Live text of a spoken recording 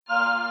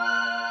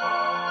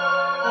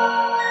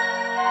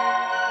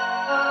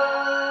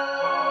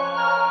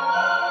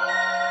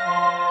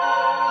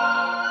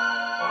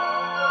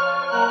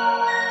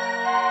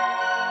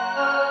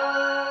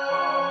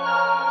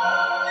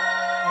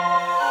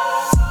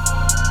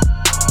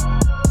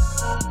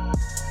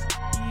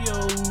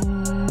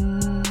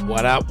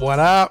What up? What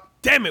up?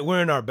 Damn it,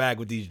 we're in our bag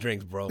with these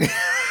drinks, bro.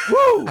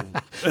 Woo!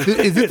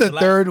 Is it the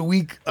third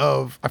week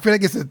of? I feel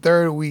like it's the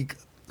third week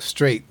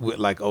straight with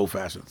like old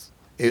fashions.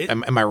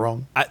 Am I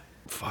wrong? I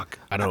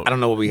don't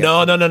know what we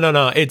have. No.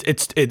 No.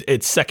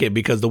 It's second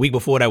because the week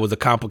before that was a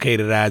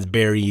complicated ass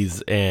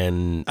berries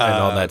and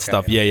all that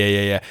stuff.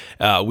 Yeah.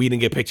 We didn't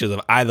get pictures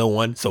of either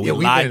one, so we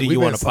lied to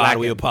you on the pod.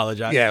 We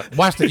apologize. Yeah,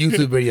 watch the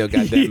YouTube video.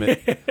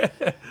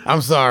 Goddammit.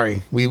 I'm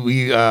sorry. We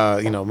me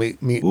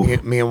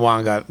and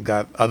Juan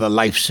got other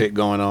life shit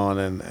going on,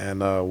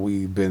 and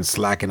we've been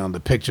slacking on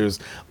the pictures,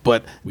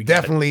 but we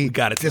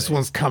got it. This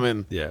one's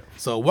coming. Yeah.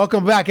 So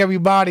welcome back,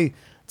 everybody,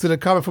 to the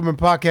Coming From Him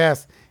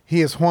podcast.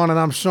 He is Juan and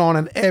I'm Sean,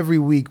 and every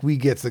week we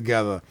get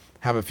together,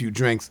 have a few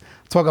drinks,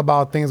 talk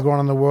about things going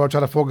on in the world, try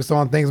to focus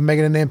on things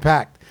making an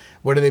impact,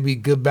 whether they be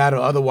good, bad,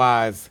 or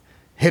otherwise.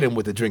 Hit him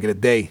with the drink of the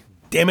day.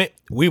 Damn it,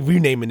 we're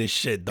renaming this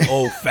shit the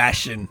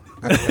old-fashioned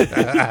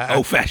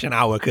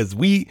hour because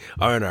we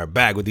are in our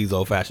bag with these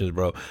old-fashions,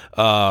 bro.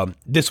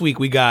 This week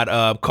we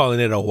got calling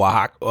it a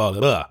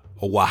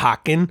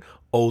Oaxacan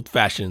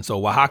old-fashioned.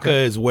 So Oaxaca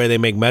is where they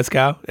make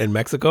mezcal in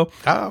Mexico.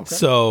 Oh, okay.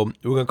 So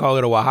we're going to call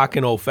it a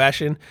Oaxacan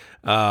old-fashioned.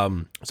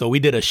 So we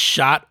did a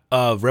shot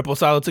of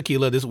reposado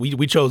tequila.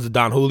 We chose the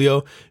Don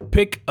Julio.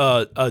 Pick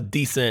a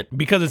decent,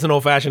 because it's an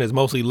old-fashioned, it's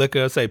mostly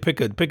liquor. Say pick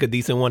a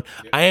decent one.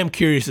 Yeah. I am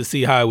curious to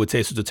see how it would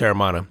taste with the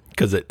Teremana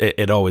because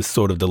it always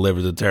sort of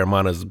delivers. The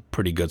Teremana is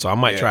pretty good, so I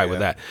might try it with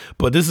that.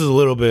 But this is a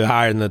little bit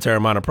higher than the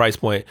Teremana price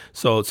point,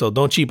 so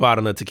don't cheap out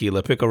on the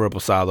tequila. Pick a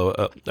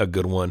reposado, a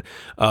good one.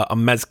 A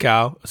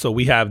mezcal. So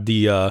we have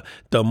the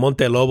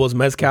Montelobos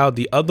mezcal.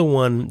 The other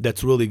one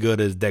that's really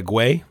good is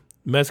Deguay.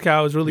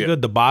 Mezcal is really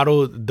good. The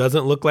bottle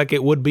doesn't look like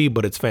it would be,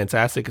 but it's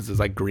fantastic because it's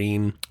like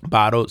green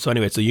bottle. So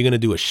anyway, so you're going to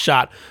do a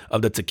shot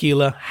of the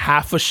tequila,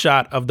 half a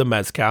shot of the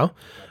mezcal,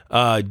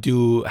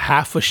 do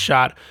half a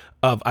shot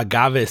of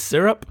agave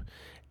syrup,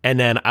 and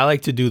then I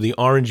like to do the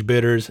orange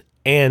bitters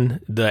and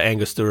the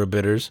Angostura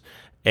bitters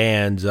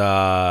and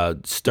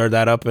stir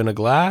that up in a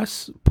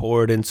glass,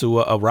 pour it into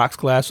a rocks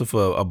glass with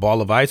a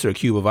ball of ice or a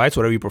cube of ice,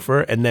 whatever you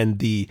prefer, and then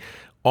the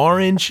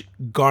orange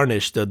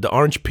garnish, the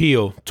orange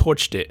peel,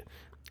 torched it.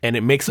 And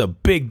it makes a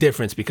big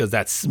difference because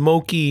that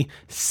smoky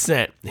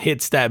scent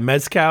hits that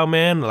mezcal,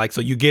 man. Like,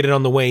 so you get it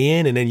on the way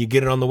in and then you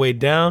get it on the way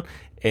down,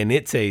 and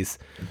it tastes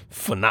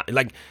phenomenal.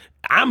 Like,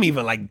 I'm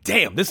even like,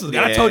 damn, this is.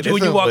 I told you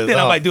when you walked in,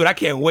 I'm like, dude, I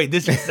can't wait.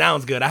 This just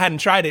sounds good. I hadn't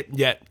tried it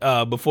yet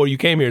before you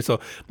came here,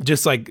 so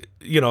just like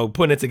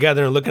putting it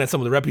together and looking at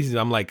some of the recipes,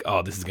 I'm like,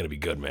 oh, this is gonna be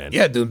good, man.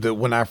 Yeah, dude.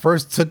 When I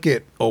first took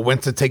it or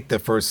went to take the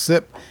first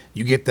sip,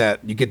 you get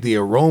the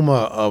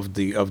aroma of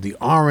the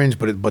orange,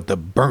 but the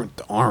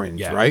burnt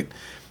orange, right?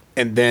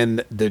 And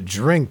then the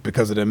drink,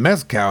 because of the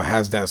mezcal,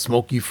 has that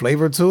smoky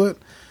flavor to it.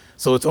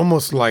 So it's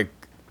almost like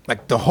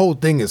the whole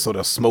thing is sort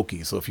of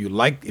smoky. So if you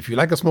like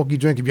a smoky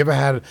drink, have you ever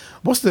had,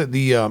 what's the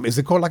is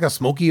it called like a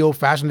smoky old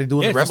fashioned they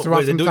do in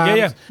restaurants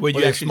sometimes? Where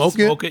you actually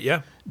smoke it.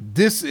 Yeah.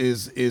 This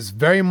is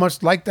very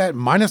much like that,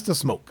 minus the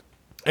smoke.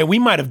 And we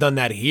might have done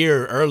that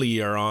here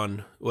earlier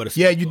on.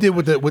 You did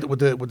with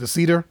the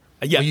cedar.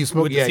 Yeah, you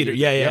smoke with the cedar.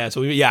 Yeah.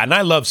 So and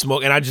I love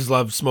smoke, and I just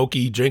love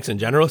smoky drinks in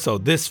general. So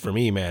this for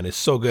me, man, is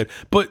so good.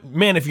 But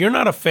man, if you're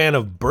not a fan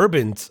of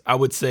bourbons, I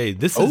would say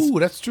this is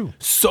that's true.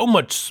 So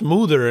much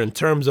smoother in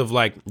terms of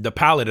like the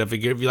palate. If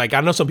you like,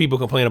 I know some people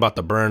complain about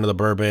the burn of the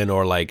bourbon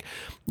or like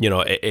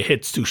it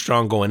hits too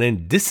strong going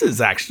in. This is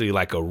actually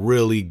like a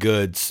really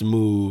good,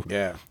 smooth,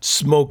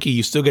 smoky.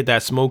 You still get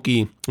that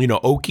smoky,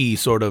 oaky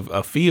sort of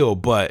a feel,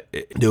 but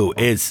dude,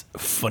 it's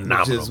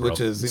phenomenal.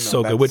 Which is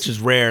so good, which is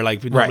rare.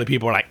 Like normally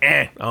people are like,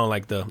 I don't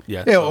like the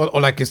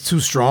or like it's too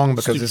strong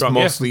because it's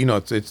mostly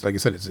it's like I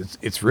said,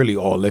 it's really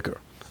all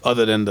liquor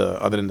other than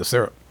the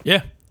syrup.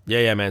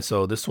 Yeah, man.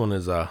 So this one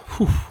is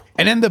whew.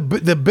 And then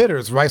the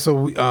bitters, right?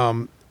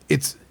 So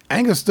it's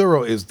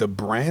Angostura is the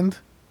brand.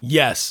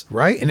 Yes.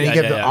 Right? And then you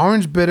get the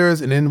orange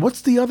bitters, and then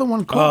what's the other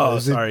one called? Oh,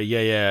 sorry.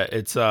 Yeah.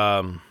 It's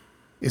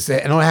it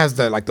has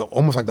the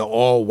almost like the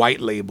all white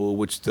label,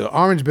 which the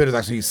orange bitters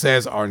actually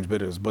says orange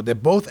bitters, but they're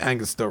both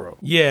Angostura.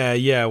 Yeah.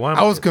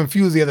 I was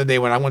confused the other day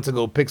when I went to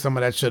go pick some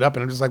of that shit up,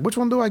 and I'm just like, which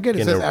one do I get?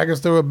 It says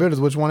Angostura bitters.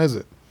 Which one is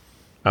it?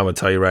 I'm gonna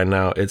tell you right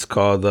now. It's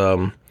called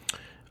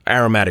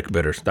aromatic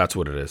bitters. That's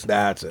what it is.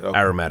 That's it. Okay.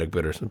 Aromatic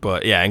bitters.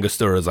 But yeah,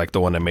 Angostura is like the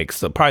one that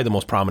makes probably the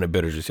most prominent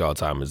bitters you see all the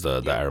time is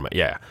the aromatic.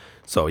 Yeah.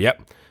 So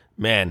yep.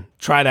 Man,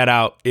 try that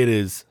out. It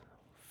is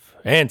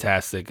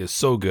fantastic. It's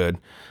so good.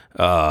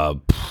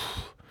 Dude,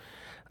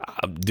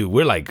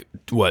 we're like,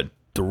 what,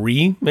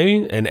 3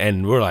 maybe?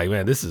 And we're like,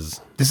 man, this is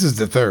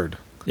the third.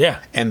 Yeah.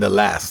 And the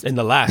last. I'm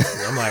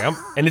like,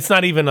 and it's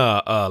not even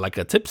like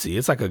a tipsy.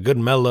 It's like a good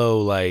mellow,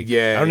 like,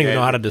 I don't even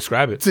know how to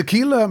describe it.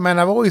 Tequila, man,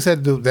 I've always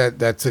said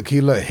that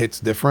tequila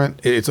hits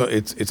different.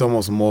 It's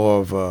almost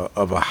more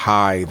of a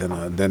high than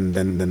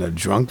a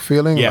drunk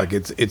feeling. Yeah. Like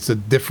it's a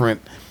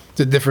different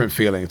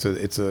feeling.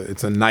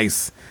 It's a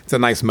nice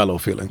mellow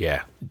feeling.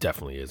 Yeah, it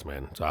definitely is,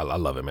 man. So I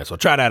love it, man. So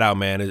try that out,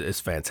 man. It's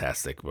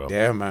fantastic, bro.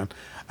 Yeah, man.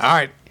 All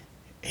right.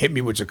 hit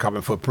me with your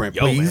carbon footprint,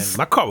 Yo, man, please.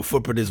 my carbon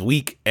footprint is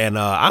weak, and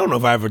I don't know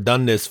if I ever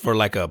done this for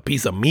like a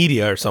piece of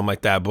media or something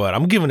like that, but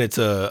I'm giving it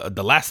to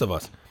The Last of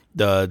Us,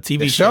 the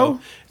TV show.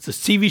 It's a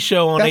TV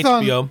show on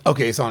HBO.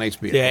 Okay, it's on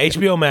HBO. Yeah,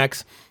 HBO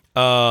Max.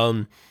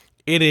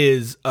 It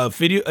is a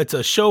video. It's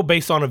a show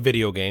based on a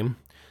video game.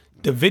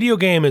 The video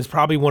game is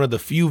probably one of the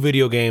few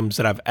video games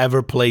that I've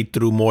ever played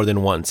through more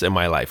than once in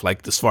my life,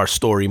 like as far as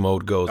story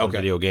mode goes on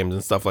video games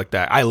and stuff like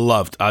that. I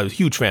was a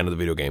huge fan of the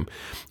video game.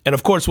 And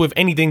of course, with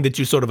anything that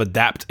you sort of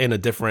adapt in a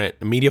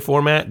different media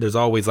format, there's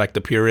always like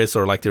the purists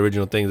or like the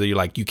original things that you're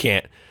like, you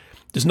can't,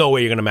 there's no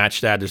way you're going to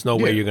match that. There's no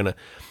way you're going to.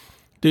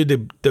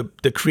 Dude,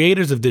 the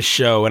creators of this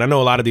show, and I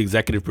know a lot of the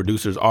executive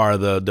producers are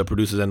the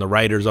producers and the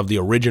writers of the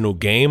original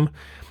game.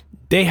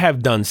 They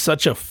have done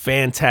such a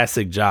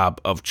fantastic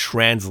job of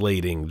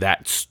translating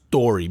that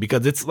story,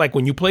 because it's like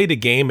when you play the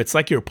game, it's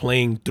like you're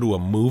playing through a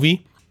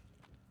movie.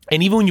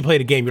 And even when you play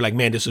the game, you're like,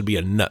 man, this would be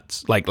a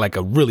nuts, like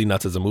a really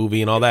nuts as a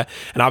movie and all that.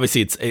 And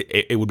obviously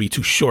it would be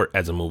too short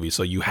as a movie.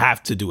 So you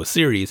have to do a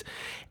series.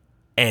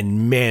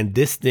 And man,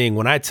 this thing,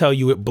 when I tell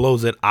you it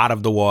blows it out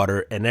of the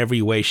water in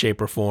every way,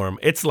 shape, or form,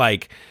 it's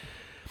like,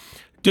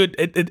 dude,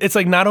 it's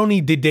like not only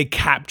did they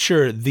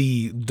capture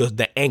the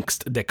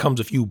angst that comes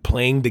with you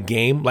playing the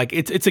game, like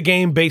it's a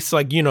game based,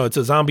 like, you know, it's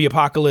a zombie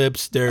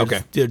apocalypse. There's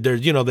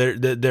you know,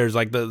 there's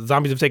like the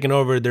zombies have taken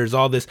over. There's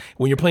all this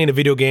when you're playing a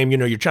video game, you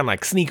know, you're trying to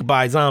like sneak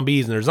by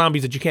zombies, and there's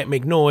zombies that you can't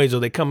make noise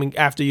or they coming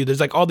after you. There's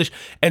like all this,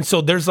 and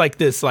so there's like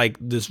this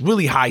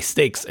really high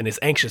stakes and this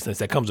anxiousness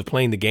that comes with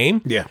playing the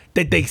game. Yeah,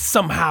 that they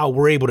somehow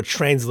were able to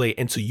translate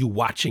into you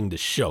watching the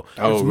show.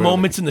 There's really?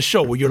 moments in the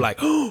show where you're like,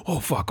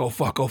 oh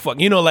fuck,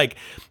 you know, like.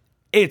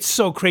 It's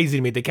so crazy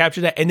to me. They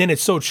capture that. And then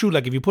it's so true.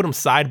 Like if you put them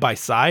side by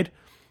side,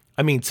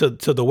 I mean, to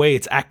the way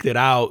it's acted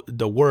out,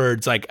 the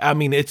words, like, I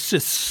mean, it's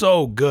just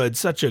so good.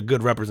 Such a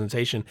good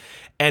representation.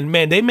 And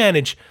man, they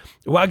manage,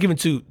 without giving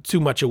too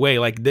much away,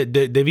 like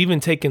they've even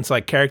taken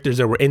like characters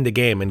that were in the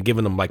game and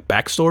given them like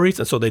backstories.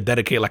 And so they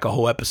dedicate like a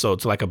whole episode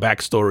to like a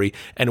backstory.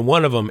 And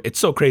one of them, it's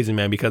so crazy,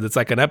 man, because it's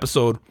like an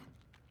episode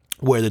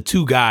where the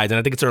two guys, and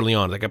I think it's early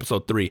on, like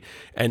episode 3,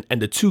 and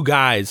the two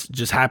guys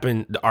just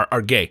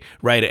are gay,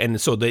 right?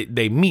 And so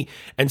they meet,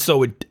 and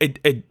so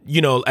it you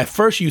know, at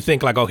first you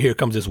think like, oh, here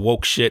comes this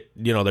woke shit,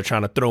 you know, they're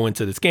trying to throw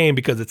into this game,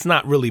 because it's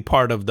not really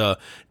part of the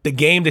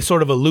game. They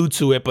sort of allude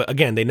to it, but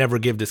again, they never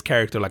give this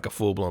character like a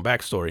full blown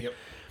backstory. Yep.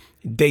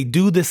 They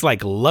do this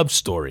like love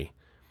story.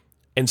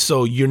 And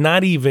so you're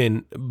not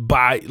even,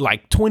 by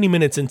like 20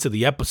 minutes into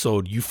the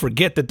episode, you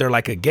forget that they're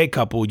like a gay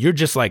couple. You're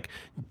just like,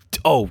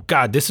 oh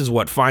God, this is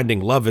what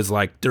finding love is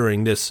like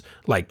during this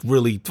like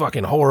really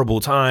fucking horrible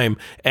time.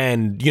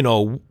 And you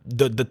know,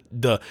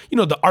 the you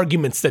know, the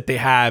arguments that they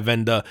have,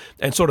 and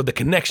sort of the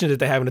connections that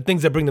they have, and the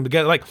things that bring them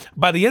together. Like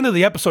by the end of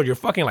the episode, you're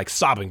fucking like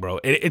sobbing, bro.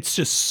 It's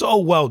just so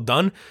well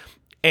done.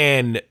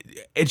 And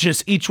it's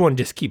just, each one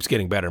just keeps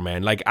getting better,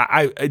 man. Like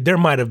I there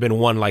might have been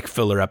one like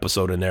filler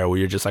episode in there where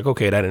you're just like,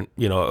 okay, that didn't,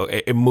 you know,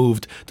 it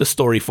moved the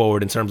story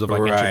forward in terms of like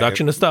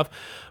introduction and stuff.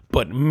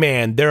 But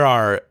man,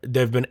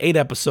 there've been 8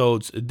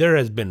 episodes. There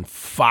has been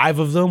 5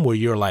 of them where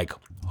you're like,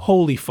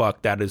 holy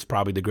fuck, that is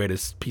probably the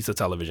greatest piece of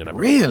television ever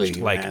watched.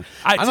 Like, man.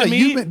 To me,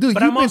 you've been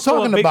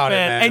talking about it,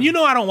 man. And you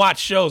know, I don't watch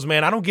shows,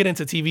 man. I don't get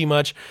into TV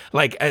much.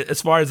 Like,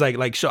 as far as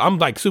like show, I'm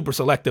like super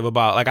selective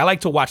about, like, I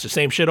like to watch the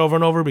same shit over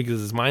and over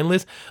because it's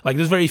mindless. Like,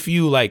 there's very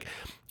few like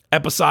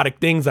episodic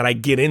things that I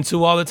get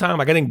into all the time.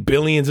 Like, I think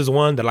Billions is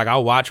one that like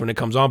I'll watch when it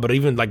comes on, but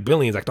even like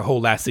Billions, like the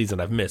whole last season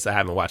I've missed. I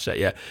haven't watched that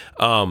yet.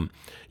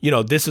 You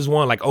know, this is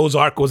one. Like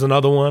Ozark was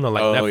another one on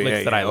like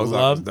Netflix that I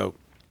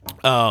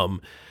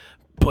love.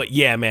 But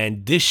yeah,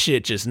 man, this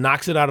shit just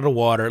knocks it out of the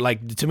water.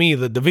 Like, to me,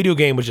 the video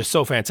game was just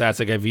so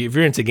fantastic. If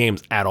you're into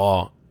games at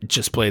all,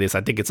 just play this. I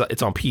think it's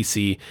on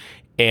PC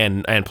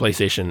and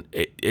PlayStation.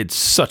 It's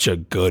such a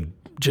good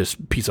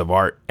just piece of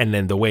art. And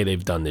then the way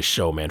they've done this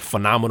show, man,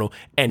 phenomenal.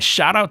 And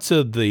shout out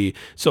to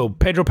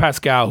Pedro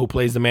Pascal, who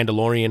plays the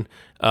Mandalorian,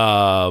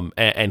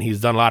 and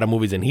he's done a lot of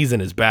movies, and he's in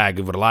his bag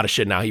with a lot of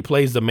shit now. He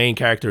plays the main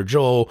character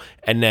Joel,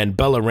 and then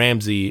Bella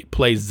Ramsey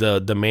plays the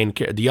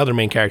other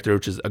main character,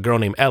 which is a girl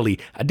named Ellie.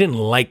 I didn't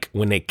like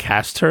when they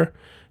cast her.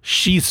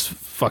 She's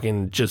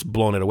fucking just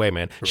blown it away,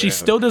 man. She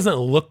still doesn't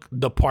look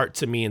the part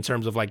to me in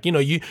terms of like, you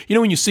know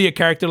when you see a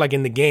character like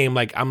in the game,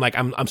 like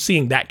I'm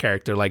seeing that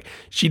character. Like,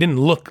 she didn't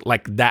look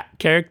like that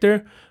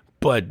character,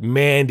 but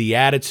man, the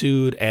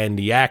attitude and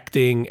the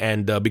acting,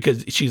 and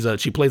because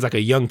she plays like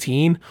a young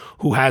teen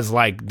who has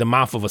like the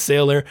mouth of a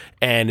sailor,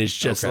 and is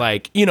just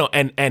like, you know,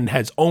 and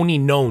has only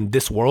known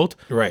this world,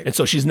 right? And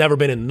so she's never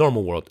been in the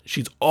normal world.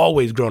 She's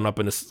always grown up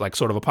in this like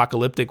sort of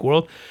apocalyptic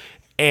world,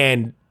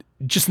 and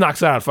just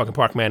knocks it out of the fucking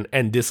park, man.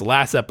 And this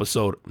last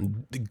episode,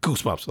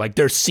 goosebumps. Like,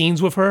 there's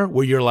scenes with her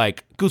where you're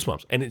like,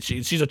 goosebumps. And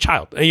she's a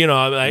child. You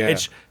know, like,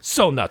 it's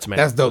so nuts, man.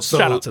 That's dope. So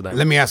shout out to them.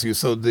 Let me ask you,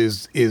 so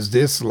is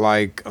this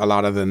like a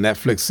lot of the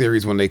Netflix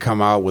series when they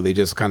come out, where they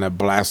just kind of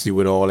blast you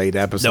with all 8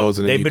 episodes?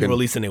 No, they've been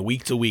releasing it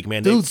week to week,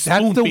 man. Dude,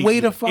 that's the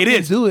way to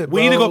fucking do it, bro.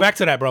 We need to go back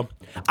to that, bro.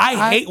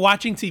 I hate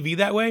watching TV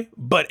that way,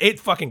 but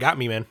it fucking got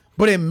me, man.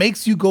 But it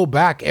makes you go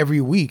back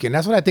every week, and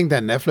that's what I think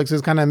that Netflix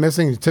is kind of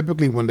missing.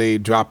 Typically, when they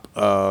drop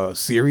a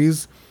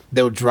series,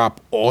 they'll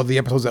drop all the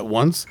episodes at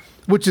once,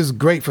 which is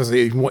great for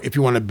if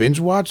you want to binge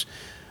watch.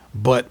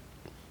 But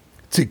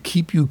to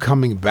keep you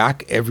coming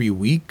back every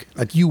week,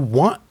 like you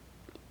want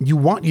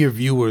your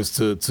viewers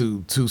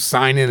to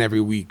sign in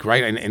every week,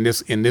 right? And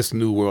in this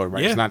new world,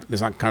 right? Yeah.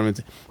 It's not coming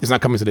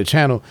to the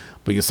channel,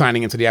 but you're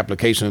signing into the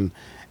application,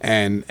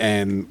 and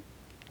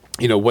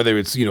whether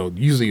it's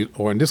usually,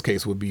 or in this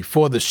case would be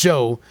for the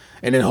show,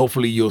 and then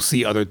hopefully you'll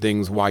see other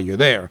things while you're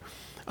there.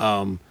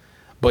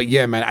 But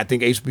yeah, man, I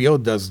think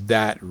HBO does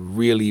that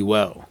really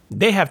well.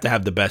 They have to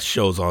have the best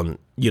shows on,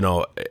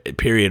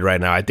 period right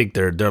now. I think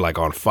they're like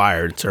on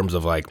fire in terms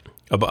of like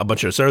a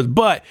bunch of service.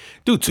 But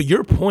dude, to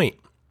your point,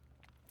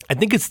 I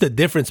think it's the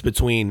difference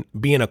between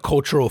being a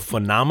cultural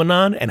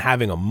phenomenon and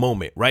having a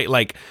moment, right?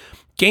 Like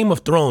Game of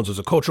Thrones was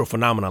a cultural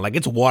phenomenon. Like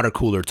it's water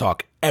cooler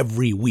talk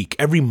every week,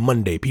 every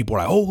Monday. People are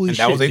like, holy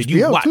shit, did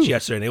you watch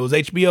yesterday? And it was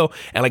HBO.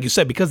 And like you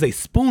said, because they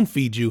spoon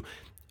feed you,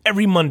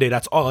 every Monday,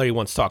 that's all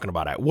everyone's talking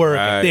about at work.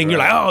 Right, and you're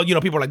like,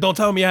 people are like, don't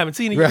tell me I haven't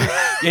seen it. Right.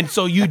 And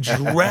so you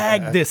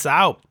drag this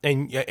out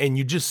and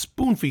you just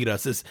spoon feed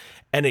us this,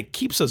 and it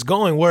keeps us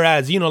going.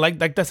 Whereas, like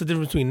that's the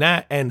difference between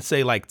that and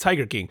say like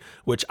Tiger King,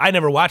 which I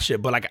never watched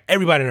it, but like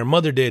everybody and their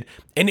mother did.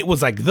 And it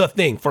was like the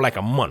thing for like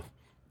a month.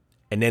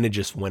 And then it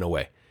just went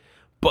away.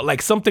 But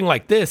like something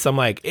like this, I'm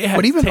like, it has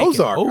But even taken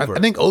Ozark, over. I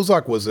think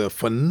Ozark was a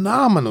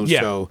phenomenal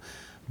show,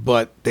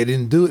 but they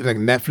didn't do it. Like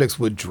Netflix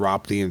would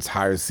drop the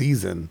entire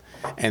season.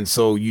 And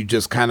so you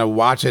just kind of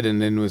watch it,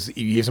 and then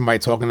you hear somebody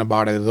talking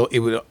about it. It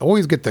would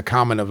always get the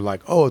comment of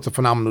like, oh, it's a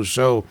phenomenal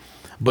show,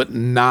 but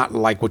not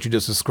like what you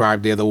just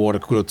described there, the water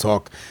cooler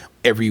talk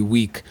every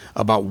week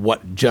about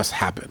what just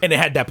happened. And it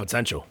had that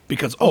potential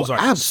because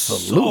Ozark is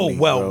so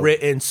well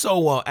written, so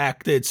well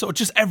acted, so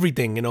just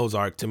everything in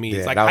Ozark to me.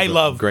 It's like I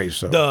love great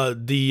show.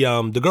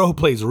 The girl who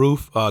plays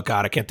Ruth. God,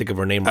 I can't think of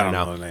her name right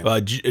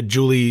now.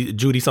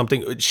 Judy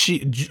something.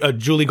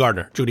 Julie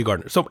Gardner.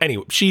 So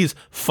anyway, she's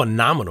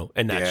phenomenal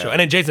in that show.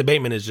 And then Jason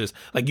Bateman is just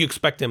like, you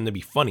expect him to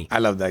be funny. I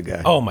love that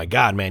guy. Oh my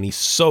God, man,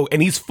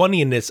 he's funny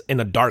in this in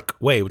a dark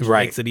way, which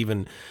makes it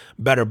even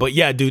better. But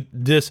yeah, dude,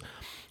 this.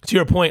 To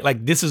your point,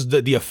 like this is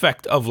the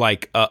effect of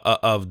like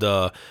of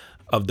the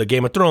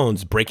Game of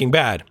Thrones, Breaking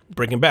Bad.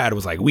 Breaking Bad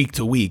was like week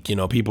to week,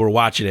 people were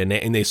watching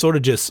it, and they sort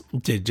of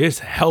just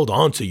held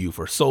on to you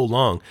for so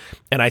long.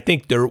 And I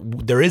think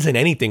there isn't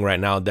anything right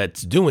now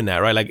that's doing that,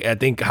 right? Like I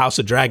think House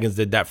of Dragons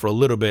did that for a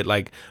little bit,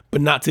 like, but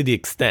not to the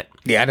extent.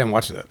 Yeah, I didn't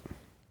watch that.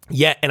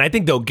 Yeah, and I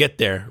think they'll get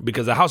there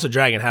because the House of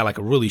Dragon had like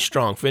a really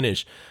strong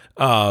finish.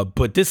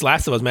 But this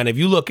Last of Us, man, if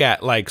you look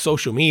at like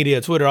social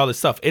media, Twitter, all this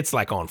stuff, it's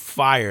like on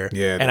fire.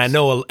 Yeah, and I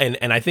know,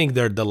 and I think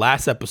the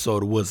last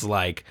episode was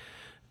like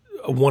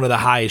one of the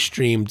highest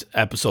streamed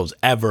episodes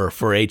ever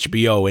for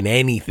HBO in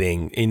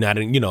anything.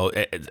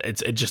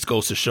 It just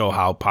goes to show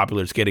how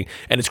popular it's getting.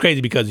 And it's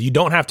crazy because you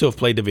don't have to have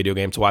played the video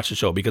game to watch the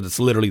show because it's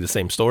literally the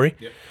same story.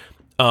 Yep.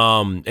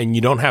 And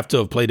you don't have to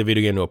have played the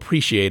video game to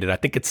appreciate it. I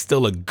think it's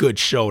still a good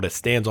show that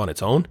stands on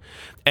its own.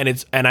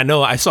 And I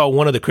know I saw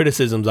one of the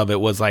criticisms of it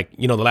was like,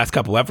 the last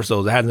couple of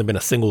episodes, there hasn't been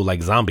a single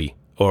like zombie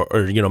or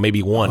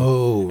maybe one.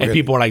 Oh, really? And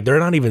people are like, they're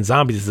not even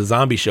zombies. It's a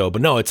zombie show.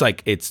 But no, it's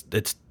like, it's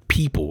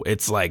people.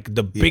 It's like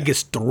the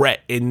biggest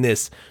threat in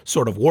this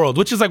sort of world,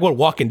 which is like what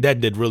Walking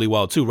Dead did really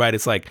well too, right?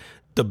 It's like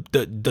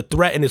the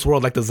threat in this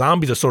world, like the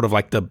zombies are sort of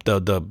like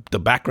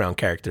the background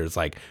characters.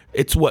 Like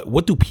it's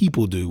what do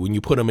people do when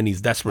you put them in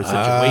these desperate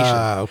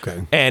situations?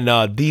 Okay.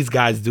 And these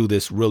guys do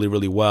this really,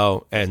 really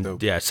well. And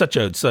shout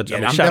out to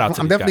these guys.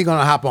 I'm definitely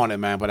gonna hop on it,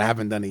 man, but I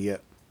haven't done it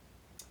yet.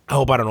 I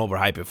hope I don't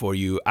overhype it for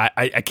you.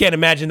 I can't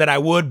imagine that I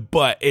would,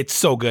 but it's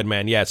so good,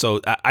 man. Yeah, so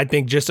I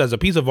think just as a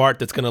piece of art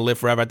that's going to live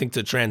forever, I think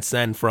to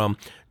transcend from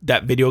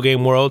that video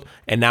game world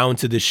and now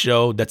into this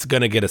show that's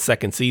going to get a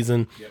second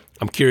season. Yep.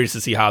 I'm curious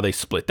to see how they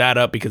split that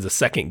up because the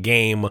second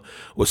game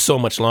was so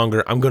much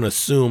longer. I'm going to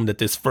assume that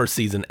this first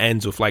season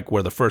ends with like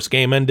where the first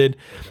game ended,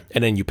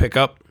 and then you pick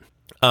up.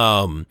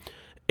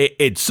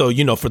 It's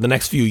so, for the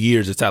next few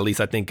years, it's at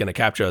least, I think, going to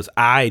capture us.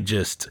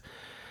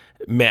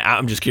 Man,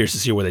 I'm just curious to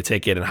see where they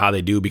take it and how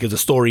they do because the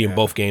story in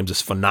both games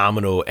is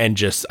phenomenal. And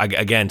just,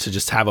 again, to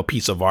just have a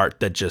piece of art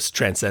that just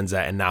transcends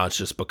that. And now it's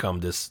just become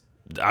this,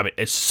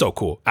 it's so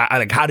cool. I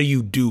like, how do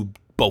you do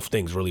both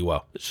things really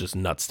well? It's just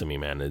nuts to me,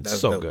 man. It's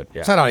so good.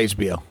 Yeah. Shout out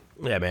HBO.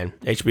 Yeah, man.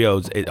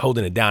 HBO's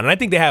holding it down. And I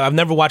think they have. I've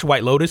never watched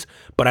White Lotus,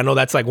 but I know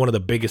that's like one of the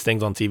biggest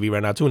things on TV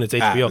right now, too. And it's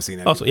HBO. I haven't seen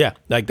it. Also, yeah.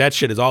 Like that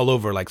shit is all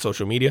over like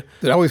social media.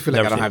 Dude, I always feel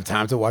like I don't have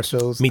time to watch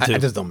shows. Me too. I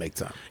just don't make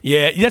time.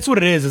 Yeah, that's what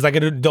it is. It's like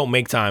I don't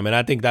make time. And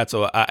I think that's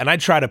and I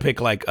try to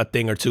pick like a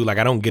thing or two. Like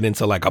I don't get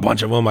into like a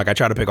bunch of them. Like I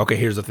try to pick, okay,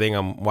 here's the thing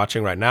I'm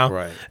watching right now.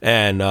 Right.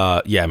 And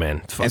yeah,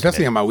 man.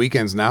 Especially on my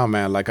weekends now,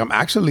 man. Like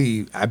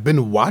I've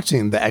been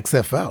watching the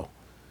XFL.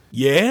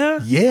 Yeah?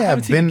 Yeah,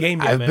 I've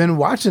been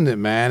watching it,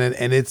 man.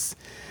 And it's,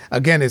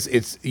 again,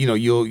 it's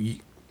you'll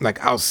like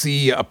I'll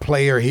see a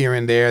player here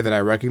and there that I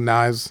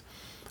recognize.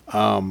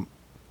 I'm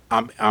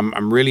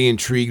really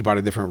intrigued by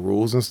the different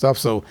rules and stuff.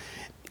 So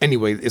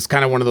anyway, it's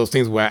kind of one of those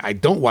things where I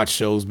don't watch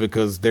shows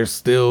because there's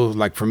still,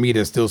 like, for me,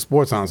 there's still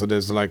sports on. So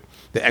there's like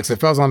the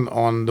XFL's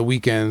on the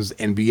weekends.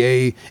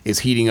 NBA is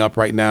heating up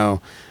right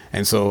now,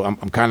 and so I'm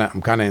kind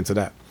of into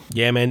that.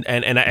 Yeah, man,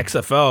 and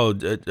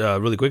XFL,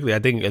 really quickly, I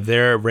think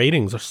their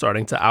ratings are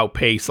starting to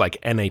outpace like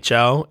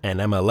NHL and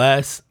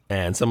MLS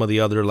and some of the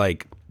other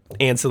like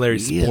ancillary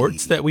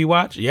sports that we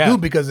watch. Yeah, dude,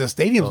 because the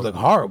stadiums look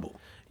horrible.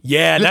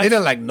 Yeah, they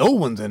look like no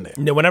one's in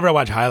there. Whenever I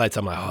watch highlights,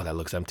 I'm like, oh, that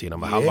looks empty, and I'm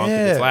like, how long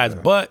can this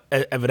last? But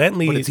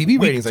evidently, the TV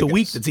ratings, week to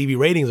week, the TV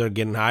ratings are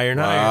getting higher and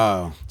higher.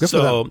 Wow,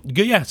 so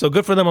good, yeah, so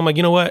good for them. I'm like,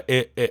 you know what?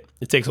 It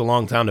takes a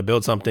long time to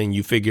build something.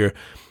 You figure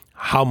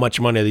how much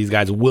money are these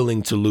guys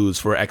willing to lose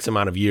for X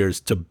amount of years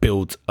to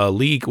build a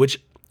league,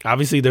 which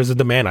obviously there's a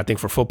demand, I think,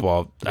 for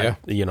football,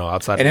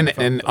 outside and of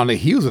and on the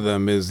heels of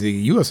them is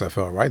the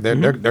USFL, right?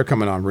 They're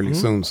coming on really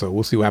soon, so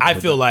we'll see what happens. I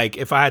feel like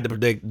if I had to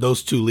predict,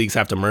 those two leagues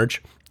have to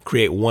merge,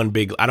 create one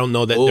big, I don't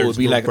know that there's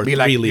room for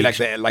three leagues.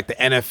 Like the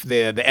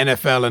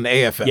NFL and the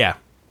AFL. Yeah.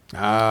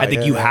 I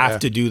think you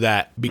have to do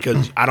that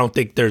because I don't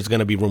think there's going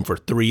to be room for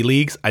three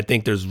leagues. I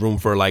think there's room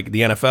for like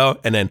the NFL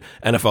and then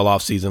NFL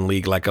offseason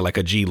league, like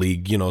a G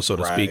league, so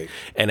to speak.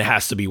 And it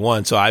has to be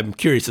one. So I'm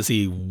curious to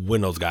see when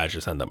those guys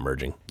just end up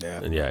merging. Yeah,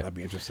 that'd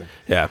be interesting.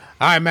 Yeah.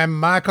 All right, man.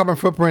 My carbon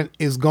footprint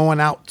is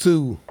going out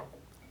to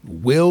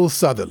Will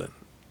Sutherland,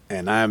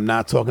 and I'm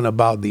not talking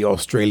about the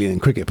Australian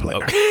cricket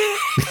player. Okay.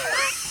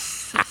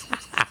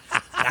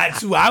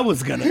 That's who I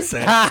was gonna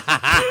say.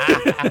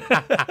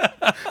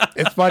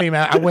 It's funny,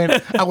 man.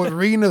 I was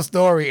reading the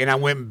story and I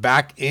went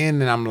back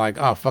in and I'm like,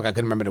 oh fuck, I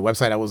couldn't remember the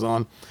website I was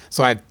on.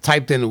 So I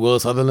typed in Will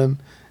Sutherland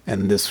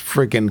and this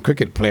freaking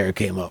cricket player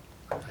came up.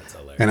 That's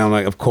hilarious. And I'm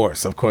like, of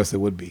course it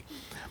would be.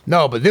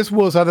 No, but this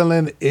Will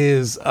Sutherland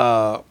is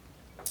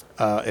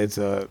it's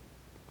a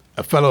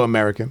fellow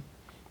American,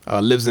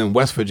 lives in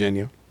West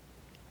Virginia,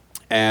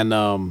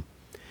 and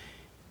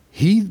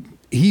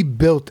he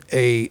built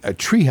a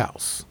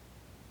treehouse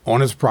on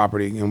his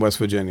property in West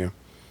Virginia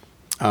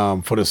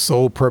for the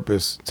sole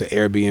purpose to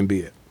Airbnb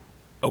it.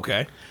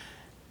 Okay.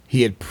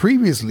 He had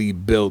previously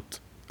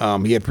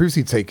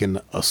taken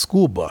a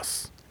school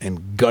bus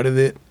and gutted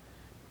it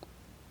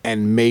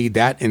and made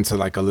that into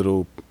like a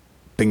little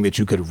thing that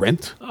you could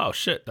rent. Oh,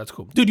 shit. That's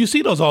cool. Dude, you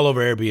see those all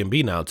over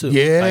Airbnb now, too.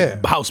 Yeah.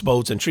 Like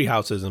houseboats and tree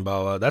houses and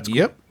blah, blah. That's cool.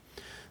 Yep.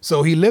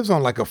 So he lives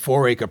on like a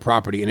 4-acre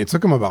property, and it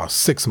took him about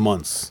 6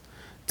 months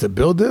to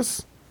build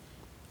this.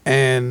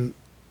 And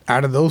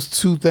out of those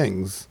two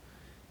things,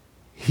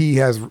 he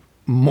has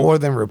more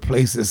than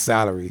replaced his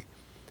salary.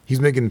 He's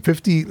making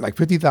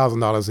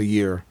 $50,000 a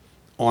year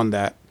on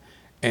that.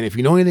 And if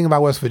you know anything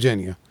about West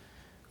Virginia,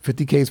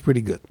 $50K is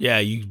pretty good. Yeah,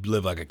 you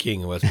live like a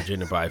king in West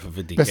Virginia probably for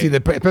 $50K. Especially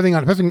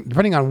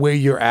depending on where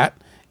you're at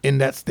in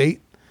that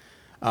state.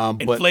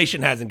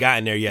 Inflation hasn't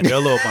gotten there yet. They're a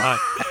little behind.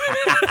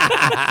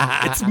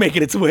 It's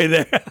making its way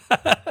there.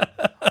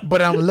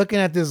 But I'm looking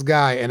at this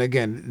guy, and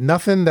again,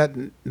 nothing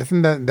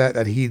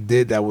that he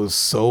did that was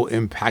so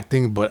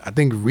impacting. But I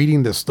think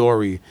reading the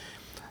story,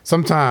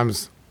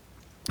 sometimes,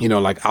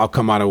 like I'll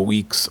come out of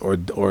weeks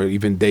or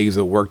even days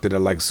of work that are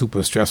like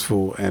super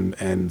stressful,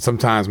 and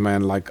sometimes,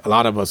 man, like a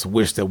lot of us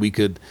wish that we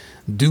could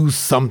do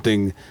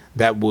something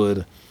that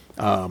would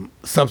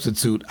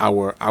substitute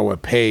our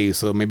pay,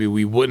 so maybe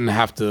we wouldn't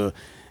have to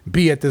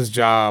be at this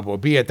job or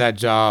be at that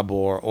job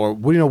or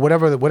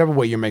whatever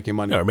way you're making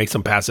money, or make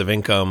some passive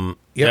income.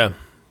 Yep.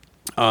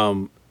 Yeah.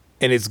 And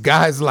it's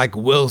guys like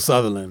Will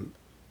Sutherland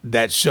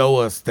that show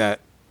us that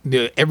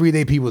the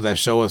everyday people that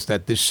show us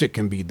that this shit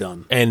can be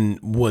done. And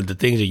what the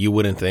things that you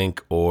wouldn't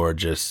think, or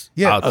just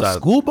outside. A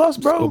school bus,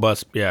 bro. School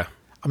bus, yeah.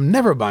 I'm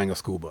never buying a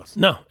school bus.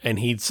 No, and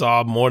he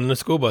saw more than a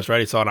school bus, right?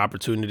 He saw an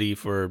opportunity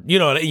for,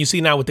 you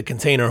see now with the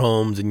container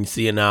homes, and you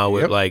see it now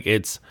with like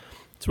it's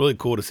really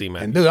cool to see,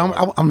 man. And dude,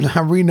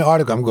 I'm reading the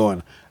article. I'm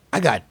going, I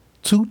got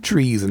 2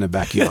 trees in the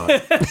backyard.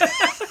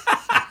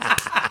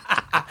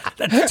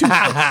 That's 2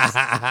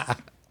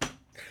 houses.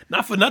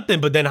 Not for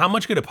nothing, but then how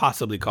much could it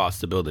possibly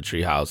cost to build a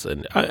tree house?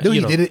 And dude,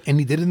 he did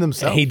it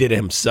himself. And he did it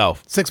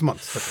himself. 6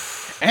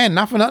 months. And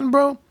not for nothing,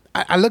 bro.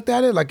 I looked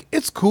at it like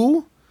it's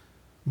cool.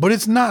 But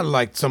it's not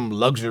like some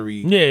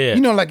luxury. Yeah.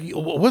 Like,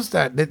 what's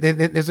that?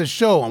 There's a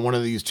show on one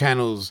of these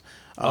channels.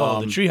 The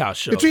Treehouse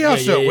Show. The Treehouse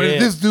Show, where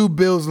this dude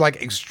builds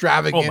like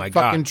extravagant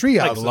fucking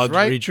treehouses, like luxury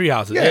right?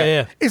 treehouses.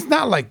 Yeah. It's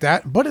not like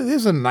that, but it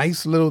is a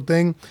nice little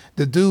thing.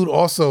 The dude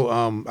also,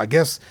 I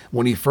guess,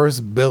 when he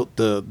first built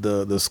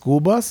the school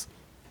bus,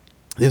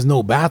 there's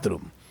no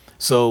bathroom.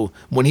 So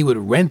when he would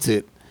rent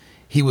it,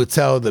 he would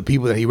tell the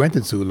people that he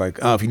rented to, like,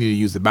 oh, if you need to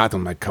use the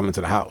bathroom, like, come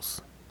into the house,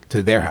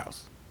 to their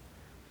house.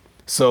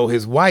 So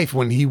his wife,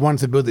 when he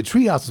wanted to build the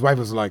treehouse, his wife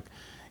was like,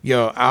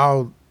 yo,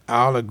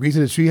 I'll agree to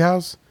the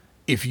treehouse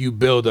if you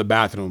build a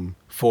bathroom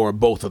for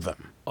both of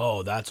them.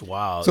 Oh, that's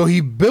wild. So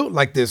he built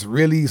like this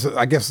really,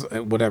 I guess,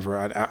 whatever,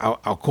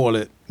 I'll call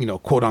it,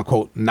 quote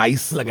unquote,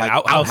 nice. Like an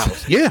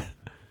outhouse. Yeah.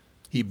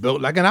 He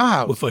built like an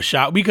outhouse. With a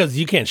shower, because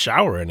you can't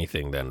shower or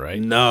anything then,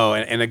 right? No.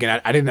 And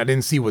again, I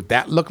didn't see what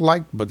that looked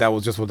like, but that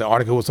was just what the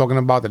article was talking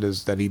about,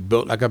 that he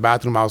built like a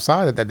bathroom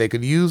outside that they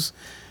could use.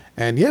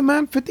 And yeah,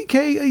 man,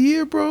 $50K a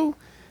year, bro,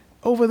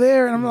 over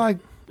there. And I'm like,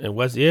 it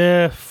was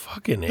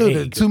fucking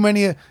dude, too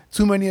many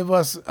of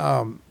us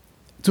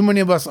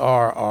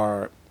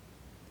are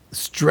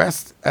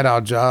stressed at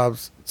our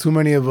jobs. Too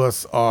many of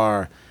us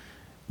are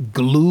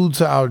glued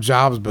to our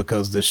jobs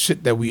because the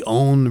shit that we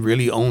own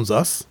really owns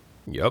us.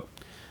 Yep.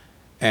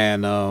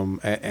 And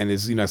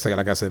it's, you know, it's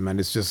like I said, man,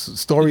 it's just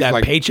stories that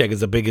like paycheck is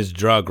the biggest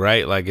drug,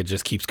 right? Like it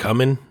just keeps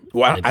coming.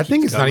 Well, I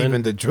think it's not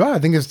even the drug. I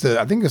think it's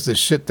the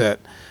shit that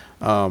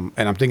and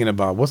I'm thinking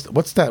about what's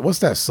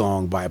that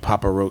song by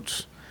Papa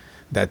Roach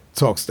that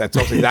talks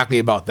exactly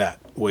about that,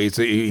 where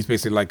he's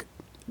basically like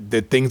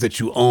the things that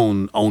you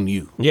own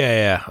you.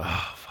 Yeah.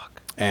 Oh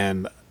fuck.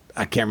 And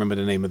I can't remember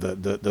the name of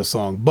the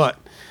song, but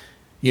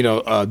you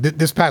know,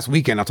 this past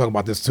weekend, I'll talk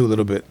about this too a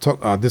little bit.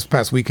 This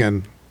past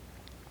weekend,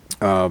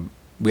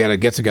 we had a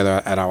get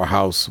together at our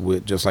house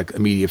with just like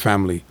immediate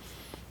family,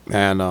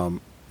 and a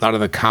lot of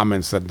the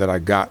comments that I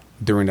got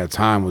during that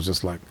time was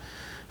just like,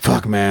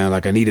 "Fuck, man,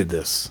 like I needed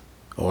this,"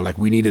 or like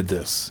we needed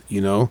this,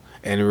 you know.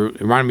 And it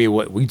reminded me of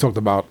what we talked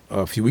about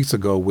a few weeks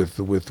ago with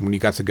when you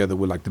got together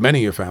with like the men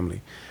in your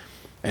family,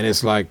 and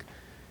it's like,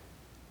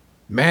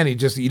 man,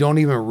 you don't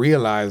even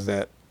realize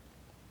that.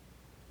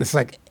 It's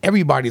like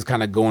everybody's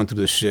kind of going through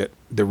the shit,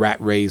 the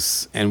rat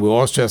race, and we're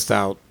all stressed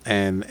out,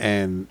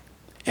 and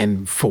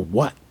for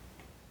what?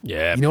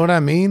 Yeah. You know what I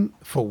mean?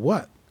 For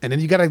what? And then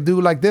you got to do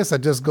like this. That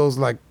just goes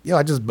like, yo,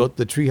 I just built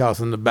the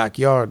treehouse in the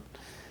backyard.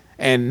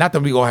 And not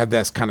that we all have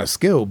that kind of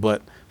skill,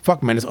 but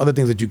fuck, man, there's other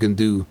things that you can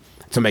do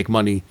to make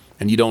money,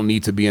 and you don't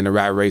need to be in a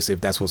rat race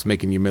if that's what's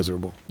making you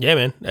miserable. Yeah,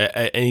 man.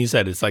 And you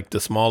said it's like the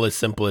smallest,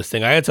 simplest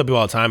thing. I tell people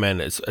all the time, man.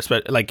 It's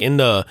especially like in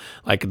the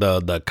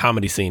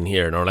comedy scene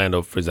here in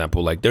Orlando, for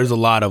example. Like, there's a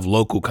lot of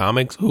local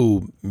comics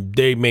who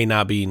they may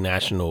not be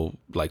national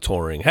like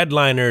touring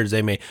headliners.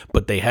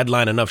 But they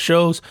headline enough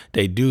shows.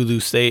 They do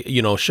state,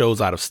 you know,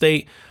 shows out of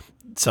state.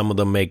 Some of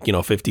them make, you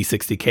know, 50,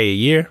 60K a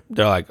year.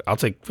 They're like, I'll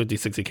take 50,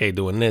 60K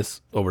doing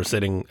this over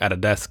sitting at a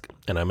desk,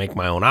 and I make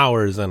my own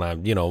hours, and I,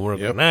 you know,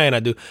 work at night, and I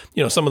do,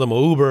 you know, some of them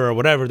will Uber or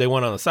whatever they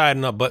want on the side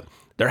and up, but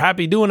they're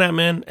happy doing that,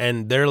 man.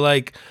 And they're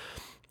like,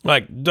 I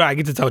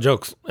get to tell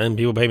jokes and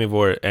people pay me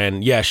for it.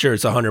 And yeah, sure,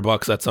 it's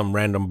 $100 at some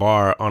random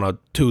bar on a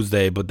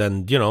Tuesday, but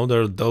then, you know,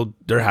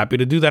 they're happy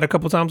to do that a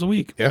couple times a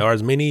week or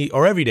as many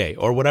or every day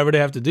or whatever they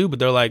have to do. But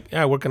they're like,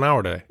 yeah, I work an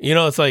hour today. You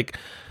know, it's like,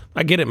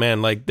 I get it,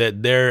 man. Like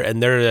that they're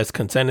as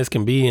content as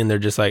can be, and they're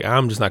just like,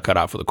 I'm just not cut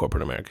out for the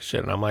corporate America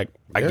shit. And I'm like,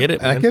 I get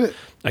it, man.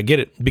 I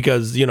get it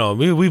because, you know,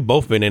 we've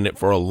both been in it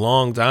for a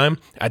long time.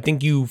 I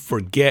think you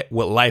forget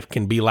what life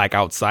can be like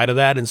outside of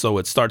that, and so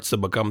it starts to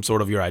become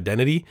sort of your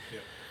identity. Yeah.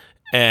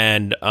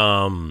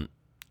 And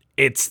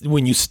it's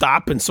when you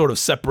stop and sort of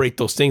separate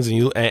those things,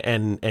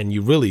 and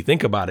you really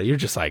think about it, you're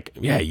just like,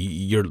 yeah,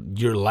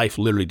 your life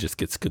literally just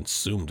gets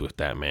consumed with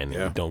that, man. And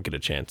you don't get a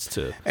chance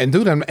to. And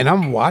dude,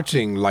 I'm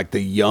watching like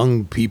the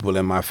young people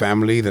in my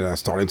family that are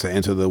starting to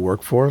enter the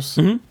workforce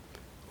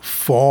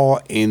fall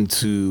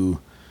into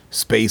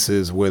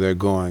spaces where they're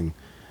going,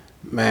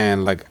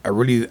 man, like I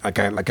really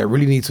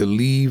need to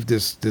leave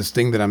this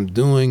thing that I'm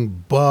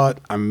doing, but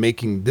I'm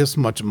making this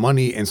much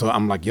money, and so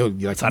I'm like, yo,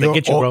 that's how to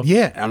get you, bro.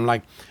 Yeah, I'm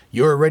like,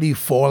 you're already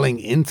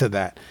falling into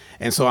that,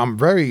 and so I'm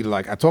very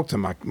like, I talk to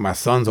my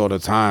sons all the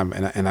time,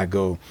 and I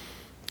go,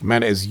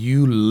 man, as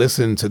you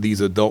listen to these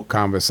adult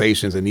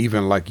conversations, and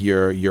even like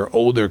your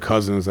older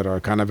cousins that are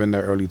kind of in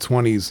their early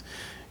 20s,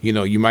 you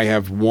know, you might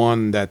have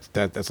one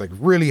that's like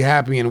really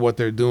happy in what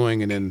they're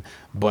doing, and then,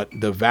 but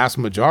the vast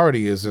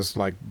majority is just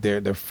like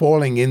they're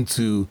falling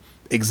into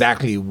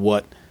exactly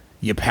what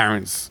your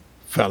parents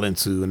fell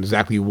into, and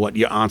exactly what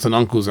your aunts and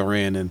uncles are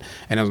in, and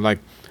I was like,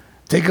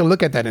 take a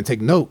look at that and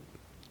take note,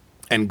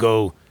 and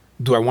go,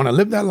 do I want to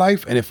live that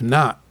life? And if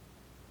not,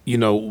 you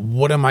know,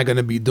 what am I going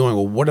to be doing,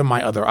 or what are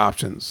my other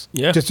options?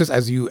 Yeah, just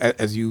as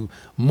you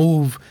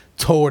move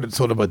toward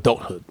sort of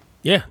adulthood.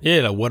 Yeah.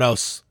 Like what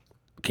else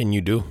can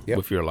you do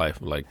with your life,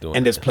 like doing?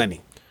 And there's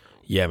plenty.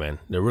 Yeah, man,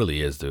 there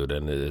really is, dude,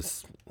 and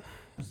it's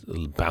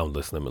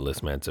boundless,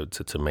 limitless, man,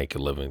 to make a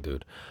living,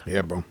 dude.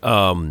 Yeah, bro.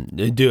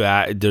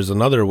 Dude, there's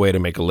another way to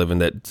make a living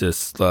that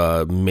just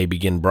may be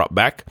getting brought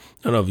back. I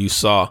don't know if you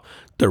saw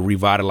the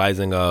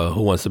revitalizing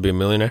Who Wants to Be a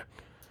Millionaire.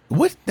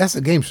 What? That's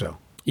a game show.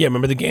 Yeah,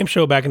 remember the game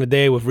show back in the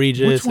day with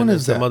Regis? Which one and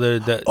is some that?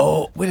 Other.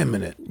 Oh, wait a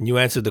minute. You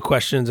answered the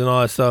questions and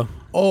all that stuff.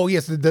 Oh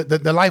yes,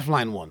 the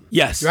Lifeline one.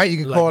 Yes, right.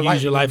 You can call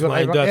use your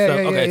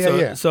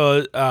Lifeline.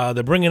 So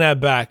they're bringing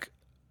that back,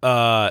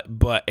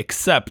 but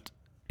except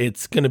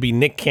it's going to be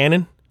Nick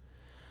Cannon,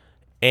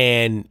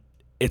 and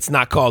it's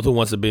not called Who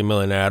Wants to Be a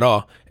Millionaire at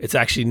all. It's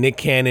actually Nick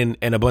Cannon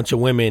and a bunch of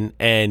women,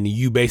 and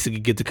you basically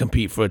get to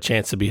compete for a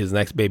chance to be his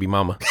next baby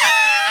mama.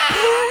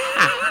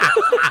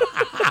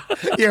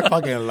 You're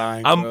fucking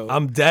lying.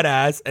 I'm dead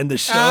ass, and the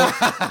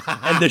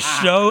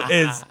show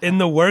is in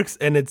the works,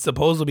 and it's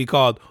supposed to be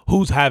called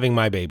Who's Having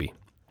My Baby.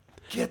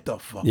 Get the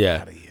fuck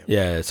out of here.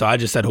 Yeah. So I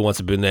just said Who Wants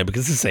to Be a Millionaire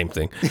because it's the same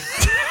thing.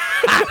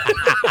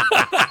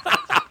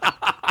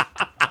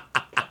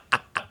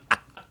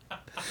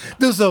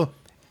 Dude, so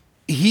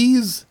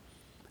he's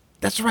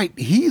That's right.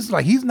 He's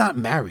not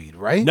married,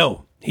 right?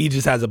 No, he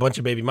just has a bunch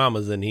of baby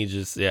mamas, and he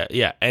just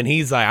yeah. And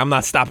he's like, I'm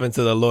not stopping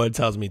until the Lord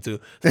tells me to.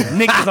 So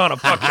Nick is on a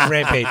fucking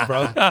rampage,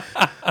 bro.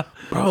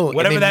 Bro,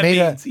 whatever that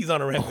means, he's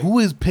on a rampage. Who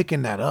is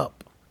picking that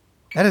up?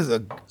 That is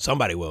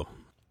somebody will,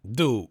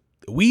 dude.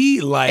 We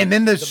like, and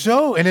then the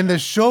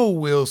show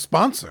will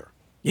sponsor.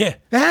 Yeah,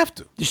 they have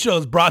to. The show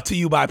is brought to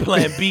you by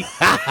Plan B.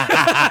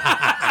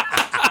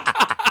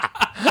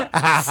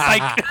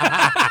 Psych.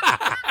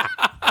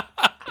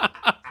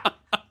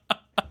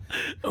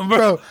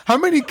 Bro, how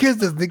many kids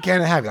does Nick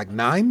Cannon have? Like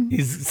 9?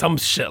 He's some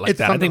shit like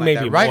that. I think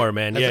maybe that, right? more,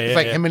 man. It's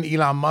like him and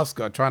Elon Musk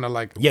are trying to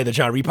like. Yeah, they're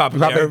trying to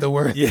repopulate the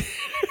word. Yeah.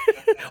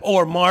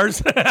 Or Mars.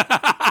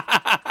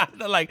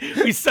 They're like,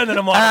 we sending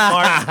them on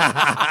Mars.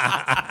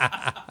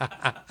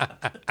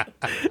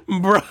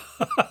 Bro.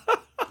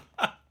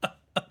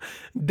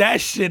 That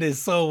shit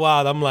is so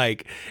wild. I'm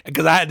like,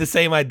 because I had the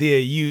same idea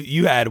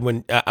you had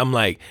when I'm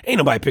like, ain't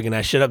nobody picking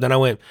that shit up. Then I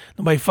went,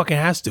 nobody fucking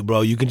has to,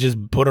 bro. You can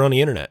just put it on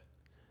the internet.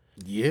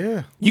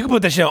 Yeah. You can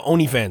put that shit on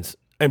OnlyFans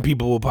and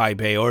people will probably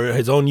pay, or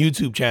his own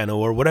YouTube channel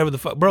or whatever the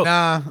fuck, bro.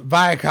 Nah,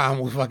 Viacom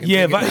will fucking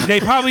they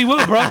probably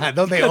will, bro.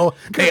 Don't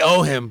they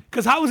owe him.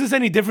 Because how is this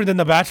any different than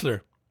The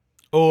Bachelor?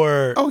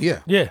 Or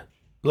yeah.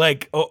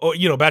 Like or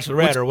you know,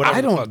 Bachelorette or whatever.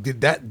 I don't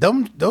did that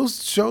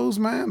those shows,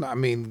 man. I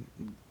mean,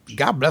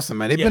 God bless them,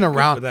 man. They've been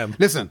around.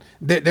 Listen,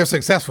 they're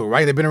successful,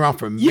 right? They've been around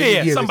for many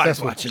years. Somebody's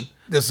successful.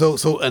 watching.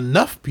 So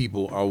enough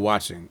people are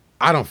watching.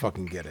 I don't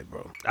fucking get it,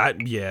 bro.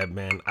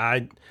 Man.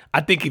 I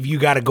think if you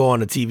got to go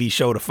on a TV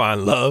show to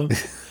find love, it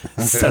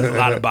says a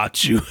lot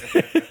about you.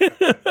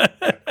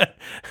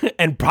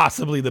 And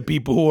possibly the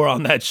people who are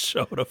on that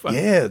show to find.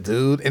 Yeah,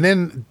 dude. And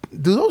then,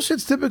 do those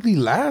shits typically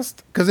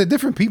last? Because they're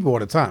different people all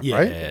the time,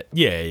 right?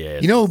 Yeah.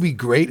 You know, it would be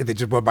great if they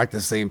just brought back the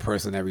same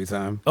person every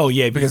time. Oh,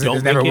 yeah. Because it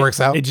just never works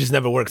out. It just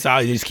never works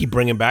out. You just keep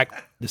bringing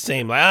back the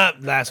same.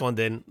 Like, last one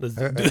didn't. Let's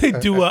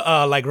do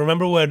like,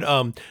 remember what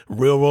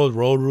Real World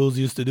Road Rules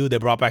used to do? They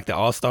brought back the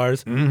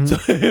All-Stars. Mm-hmm.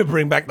 So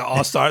bring back the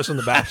All-Stars from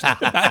the Bachelor.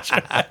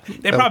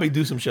 They probably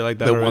do some shit like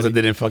that. The ones that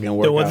didn't fucking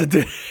work. The ones that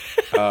did.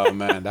 Oh,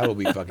 man. That would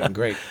be fucking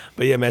great.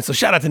 But yeah, man. So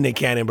shout out to Nick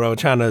Cannon, bro.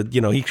 Trying to,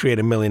 he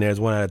created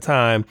millionaires one at a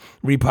time,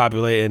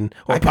 repopulating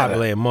or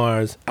populating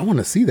Mars. I want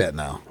to see that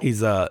now.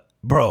 He's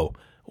bro.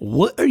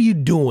 What are you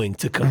doing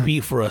to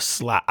compete for a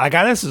slot? Like,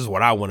 this is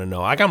what I want to know.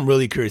 Like, I'm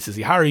really curious to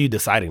see, how are you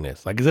deciding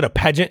this? Like, is it a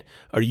pageant?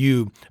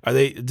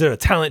 Is there a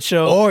talent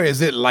show? Or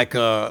is it like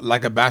a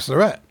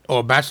bachelorette or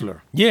a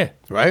bachelor? Yeah.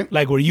 Right?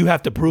 Like, where you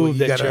have to prove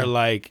you're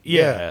like,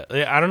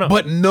 I don't know.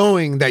 But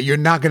knowing that you're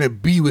not going to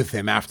be with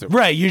him after.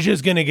 Right. You're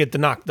just going to get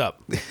knocked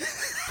up.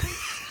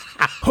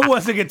 Who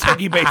wants to get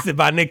turkey basted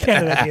by Nick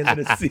Cannon at the end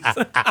of the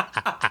season?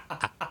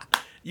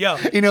 Yo,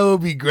 it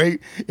would be great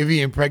if he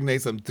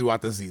impregnates them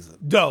throughout the season.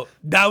 No,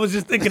 I was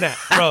just thinking that,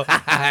 bro.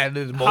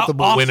 There's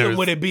multiple How winners. awesome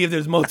would it be if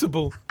there's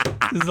multiple?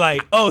 It's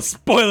like, oh,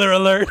 spoiler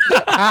alert.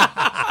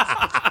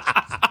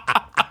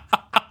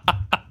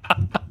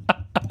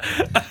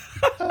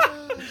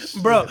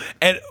 Bro,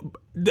 and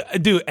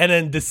dude, and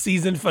then the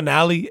season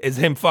finale is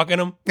him fucking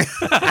him.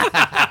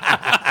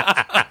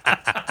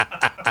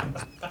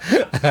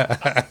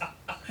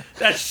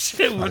 That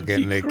shit would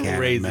be Nick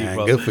crazy, Cannon,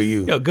 bro. Good for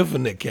you. Yo, good for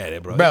Nick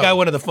Cannon, bro. He got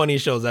one of the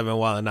funniest shows ever in a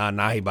while, and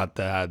now he about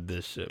to have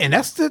this shit. And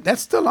that's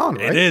still on,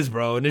 right? It is,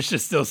 bro. And this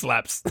shit still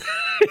slaps.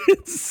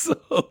 It's so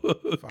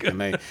good.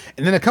 And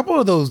then a couple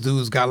of those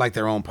dudes got like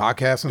their own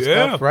podcasts and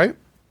stuff, right?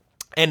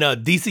 And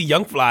DC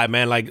Young Fly,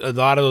 man, like a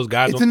lot of those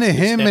guys. It's in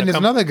him and there's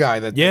another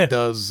guy that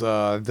does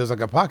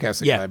like a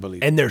podcast, I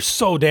believe. And they're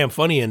so damn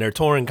funny, and they're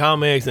touring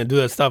comics and do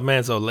that stuff,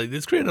 man. So like,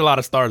 it's created a lot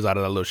of stars out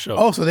of that little show.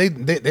 Oh, so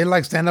they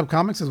like stand-up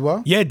comics as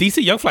well? Yeah,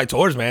 DC Young Fly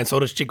tours, man. So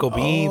does Chico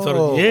Bean.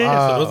 So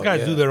those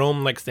guys do their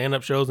own like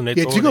stand-up shows, and they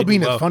Chico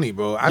Bean is funny,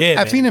 bro.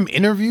 I've seen him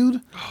interviewed.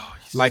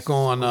 Like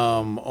on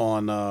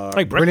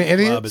like Brilliant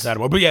Idiots.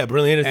 But yeah,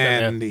 Brilliant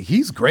Idiots. And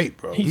he's great,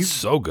 bro. He's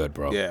so good,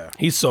 bro. Yeah.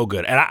 He's so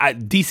good.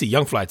 And DC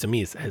Young Fly to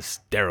me is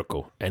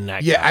hysterical. And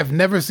that guy. I've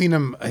never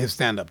seen his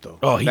stand up though.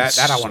 Oh, he's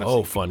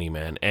so funny,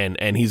 man.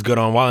 And he's good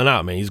on Wildin'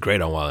 Out, man. He's great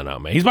on Wildin'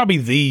 Out, man. He's probably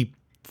the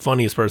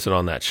funniest person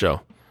on that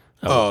show.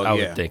 I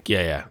would think.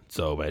 Yeah.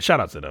 So man, shout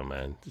out to them,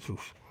 man.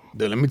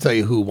 Dude, let me tell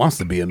you who wants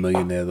to be a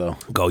millionaire though.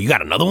 Go, you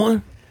got another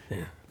one?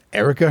 Yeah.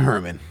 Erica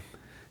Herman,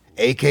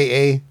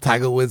 aka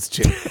Tiger Woods'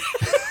 chick.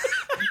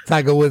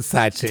 Tiger Woods'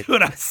 side chick.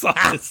 Dude, I saw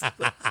this.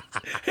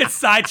 It's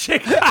side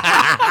chick.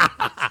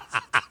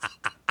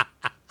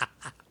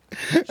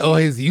 Oh,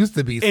 his used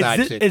to be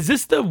side chick. Is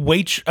this the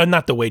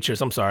not the waitress,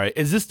 I'm sorry.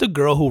 Is this the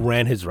girl who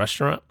ran his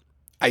restaurant?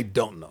 I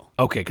don't know.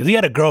 Okay, because he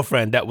had a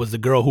girlfriend that was the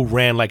girl who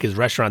ran like his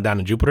restaurant down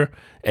in Jupiter,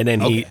 and then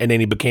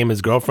he became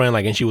his girlfriend,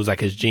 like, and she was like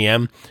his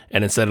GM,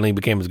 and then suddenly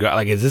became his girl.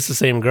 Like, is this the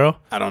same girl?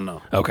 I don't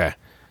know. Okay.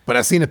 But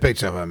I seen a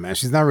picture of her, man.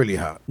 She's not really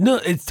hot. No,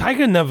 it's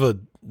Tiger never...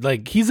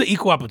 Like, he's an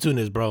equal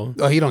opportunist, bro.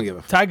 Oh, he don't give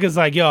a fuck. Tiger's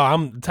like,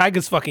 yo,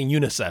 Tiger's fucking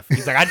UNICEF.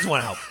 He's like, I just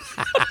want to help.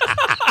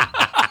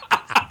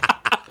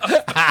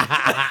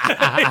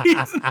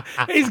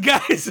 These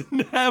guys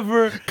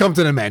never... Come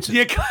to the mansion.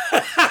 Yeah,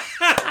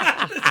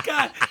 this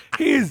guy,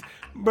 he's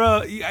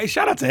Bro,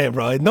 shout out to him,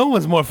 bro. No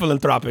one's more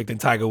philanthropic than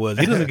Tiger Woods.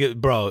 He doesn't get,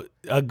 bro,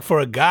 for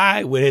a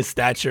guy with his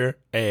stature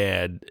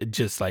and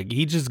just like,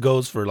 he just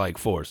goes for like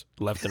fours,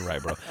 left and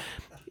right, bro.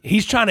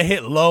 He's trying to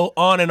hit low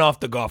on and off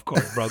the golf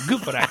course, bro.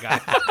 Good for that guy.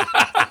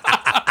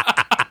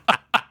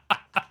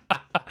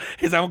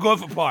 He's like, I'm going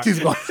for par. She's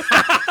going.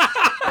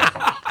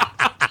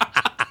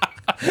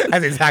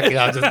 That's exactly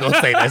how I was just going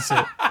to say that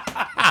shit.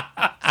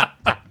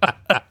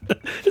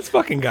 This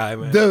fucking guy,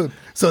 man. Dude,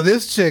 so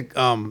this chick,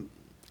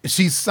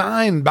 she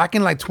signed back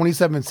in like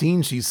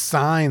 2017. She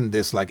signed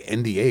this like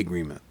NDA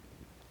agreement.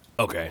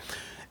 Okay.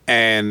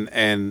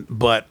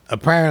 But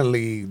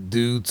apparently,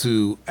 due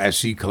to, as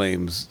she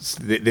claims,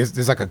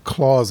 there's like a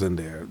clause in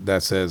there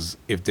that says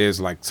if there's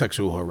like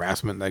sexual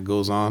harassment that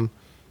goes on,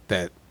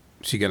 that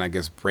she can, I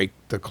guess, break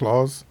the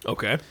clause.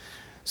 Okay.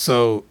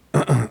 So,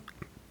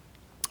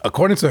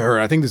 according to her,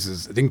 I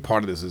think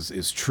part of this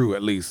is true.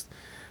 At least,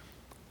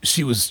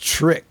 she was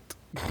tricked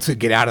to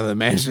get out of the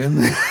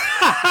mansion.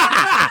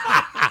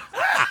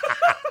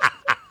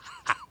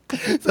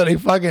 So they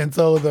fucking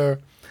told her.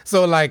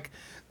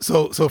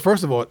 So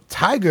first of all,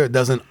 Tiger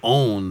doesn't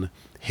own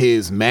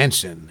his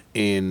mansion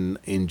in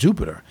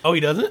Jupiter. Oh, he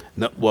doesn't?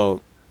 No.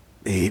 Well,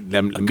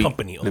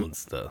 company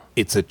owns the.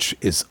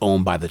 It's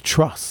owned by the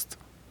trust.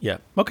 Yeah.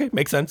 Okay.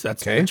 Makes sense.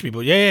 That's okay. Rich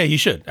people. Yeah. He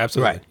should.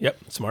 Absolutely. Right. Yep.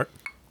 Smart.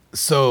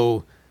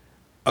 So,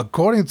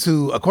 according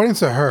to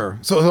her,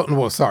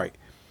 sorry.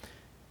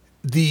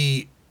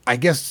 I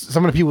guess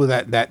some of the people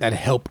that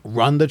help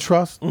run the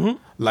trust,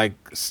 like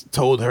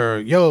told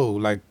her, yo,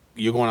 like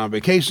you're going on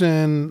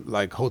vacation,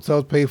 like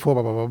hotels paid for,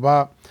 blah, blah, blah,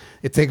 blah.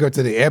 They take her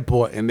to the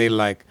airport and they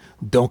like,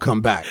 don't come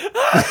back.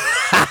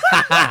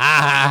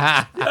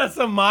 That's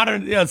a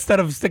modern, instead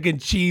of sticking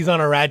cheese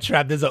on a rat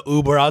trap, there's an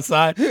Uber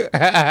outside.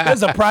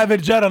 There's a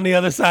private jet on the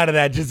other side of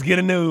that. Just get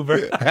in the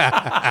Uber.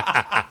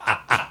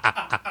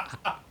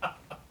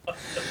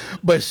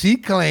 But she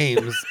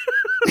claims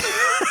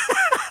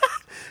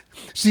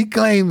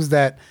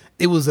that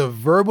it was a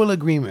verbal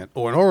agreement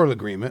or an oral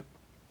agreement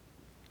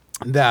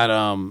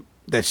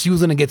that she was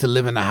going to get to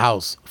live in the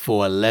house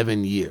for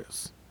 11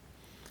 years.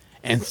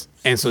 And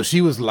so she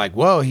was like,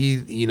 well,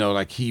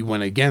 he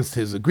went against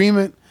his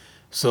agreement.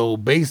 So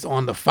based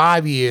on the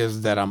 5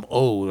 years that I'm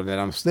owed or that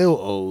I'm still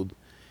owed,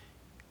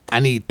 I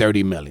need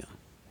 $30 million.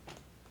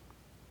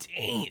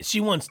 Dang,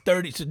 she wants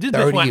 30. So this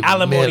is why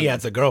alimony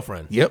as a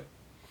girlfriend. Yep.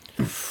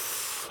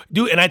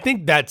 Dude, and I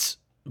think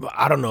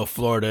I don't know if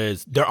Florida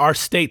is. There are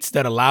states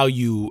that allow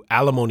you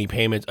alimony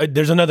payments.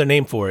 There's another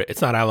name for it. It's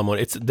not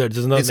alimony. There's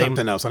another name.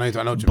 Something else. I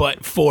know.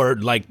 But for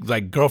like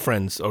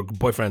girlfriends or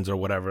boyfriends or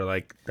whatever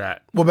like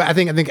that. Well, but I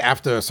think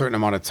after a certain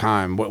amount of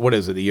time, what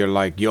is it? You're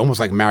almost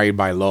like married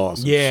by law.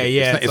 Yeah.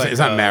 It's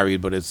not married,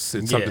 but it's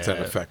something to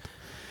that effect.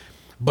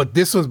 But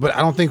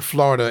I don't think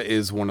Florida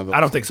is one of those. I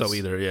don't think so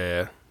either.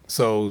 Yeah.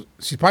 So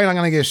she's probably not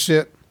gonna get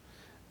shit.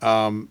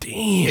 Damn.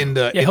 In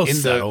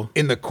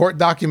the court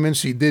documents,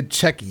 she did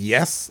check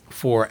yes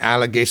for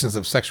allegations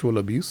of sexual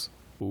abuse.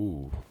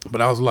 Ooh. But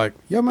I was like,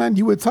 yo, man,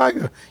 you with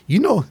Tiger. You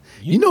know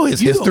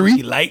his history.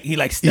 He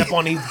like step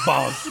on these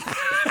balls.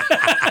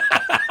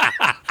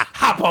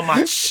 Hop on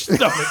my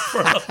stomach,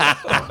 bro.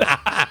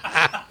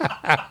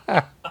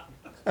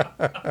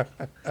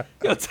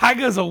 Yo,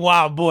 Tiger's a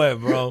wild boy,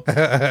 bro.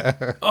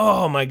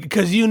 Oh my,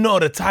 because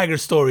the Tiger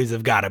stories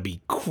have got to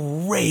be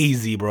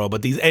crazy, bro.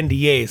 But these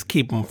NDAs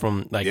keep him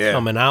from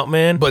coming out,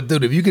 man. But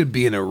dude, if you could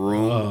be in a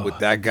room with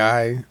that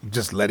guy,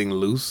 just letting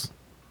loose,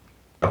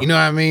 you know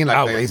what I mean? Like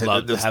I would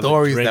love the to have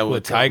stories a drink that would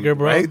with Tiger,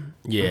 bro. Right?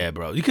 Yeah,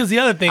 bro. Because the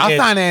other thing I'll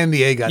sign an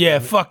NDA. Yeah,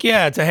 fuck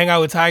yeah, to hang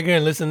out with Tiger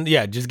and listen.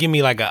 Yeah, just give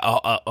me like a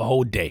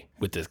whole day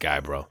with this guy,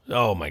 bro.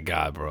 Oh my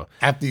god, bro.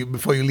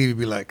 Before you leave, you'd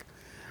be like,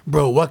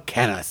 bro, what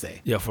can I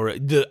say? Yeah,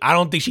 I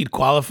don't think she'd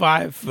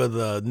qualify for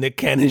the Nick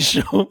Cannon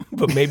show,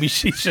 but maybe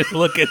she should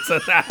look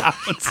into that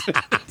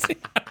opportunity.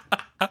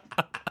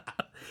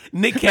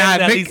 Nick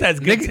Cannon at least has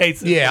good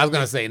taste. Yeah, I was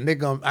gonna say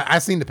Nick. I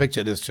seen the picture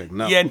of this chick.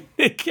 No, yeah,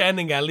 Nick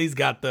Cannon at least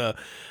got the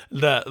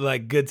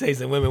like good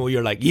taste in women where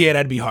you're like, yeah,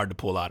 that'd be hard to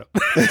pull out of.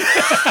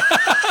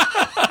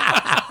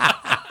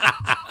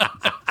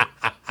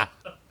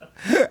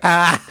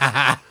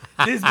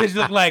 This bitch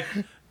look like.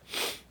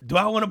 Do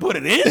I want to put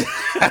it in?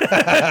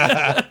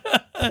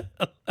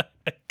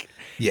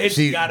 Yeah,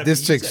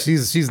 this chick,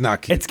 she's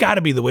not cute. It's got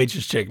to be the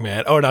waitress chick,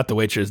 man, or not the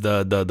waitress,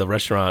 the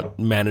restaurant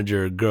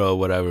manager girl,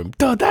 whatever.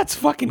 Dude, that's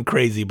fucking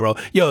crazy, bro.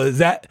 Yo, is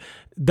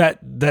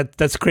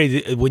that's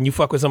crazy. When you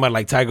fuck with somebody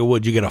like Tiger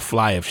Woods, you get a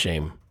fly of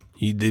shame.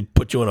 They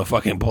put you on a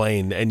fucking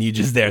plane and you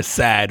just there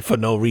sad for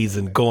no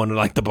reason, going to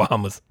like the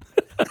Bahamas.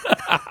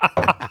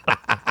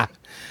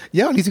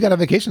 Yeah, at least you got a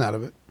vacation out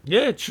of it.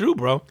 Yeah, true,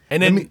 bro.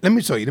 And then let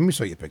me show you. Let me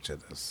show you a picture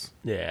of this.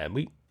 Yeah,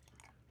 and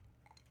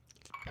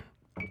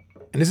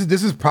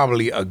this is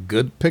probably a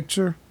good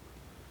picture.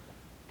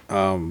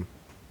 But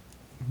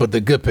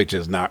the good picture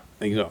is not.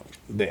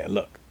 There.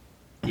 Look.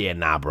 Yeah,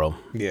 nah, bro.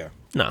 Yeah.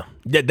 Nah.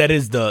 That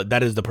is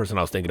the person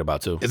I was thinking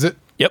about too. Is it?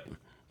 Yep.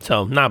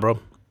 So nah, bro.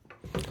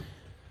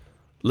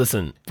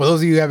 Listen. For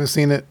those of you who haven't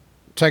seen it,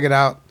 check it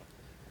out,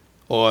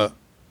 or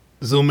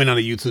zoom in on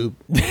the YouTube.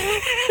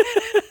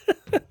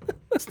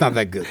 not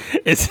that good.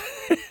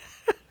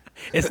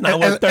 It's not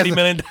worth $30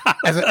 million.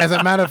 As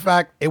a matter of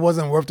fact, it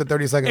wasn't worth the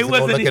 30 seconds to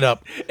go look it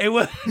up. It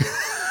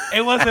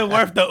wasn't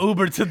worth the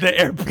Uber to the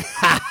airport.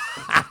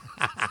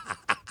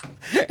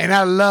 And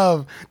I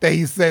love that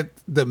he said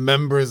the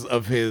members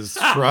of his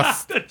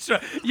trust.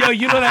 Yo,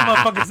 you know that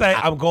motherfucker say,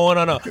 I'm going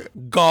on a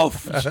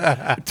golf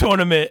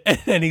tournament. And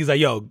then he's like,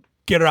 yo,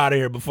 get her out of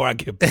here before I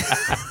get back.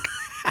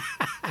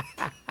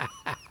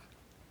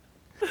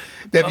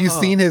 Have you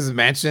seen his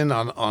mansion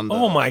on the,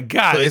 oh my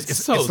God.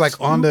 So it's like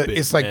stupid, on the,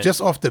 it's like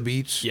just off the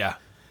beach. Yeah.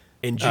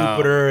 In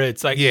Jupiter,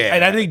 it's like, yeah.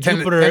 And I think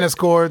Jupiter, tennis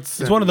courts.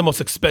 It's one of the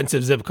most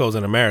expensive zip codes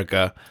in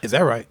America. Is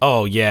that right?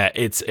 Oh yeah.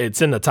 It's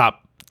in the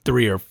top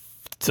 3 or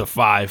to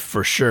 5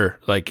 for sure.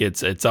 Like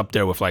it's up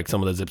there with like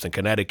some of the zips in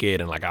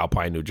Connecticut and like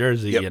Alpine, New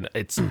Jersey. Yep. And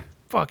it's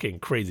fucking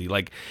crazy.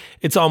 Like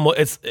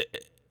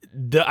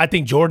I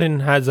think Jordan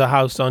has a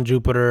house on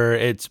Jupiter.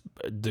 It's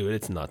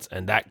nuts.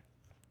 And that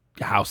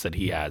house that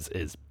he has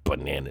is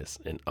bananas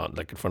and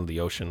like in front of the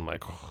ocean.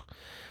 Like, oh,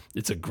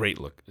 it's a great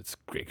look. It's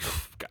great.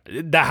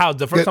 God, that house.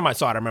 The first time I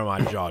saw it, I remember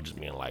my jaw just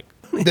being like,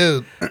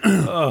 dude.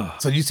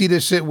 So you see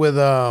this shit with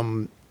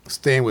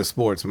staying with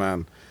sports,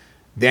 man.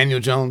 Daniel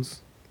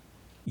Jones.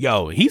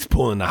 Yo, he's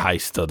pulling the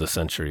heist of the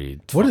century.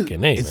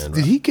 Fucking man.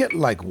 Did he get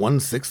like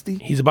 160?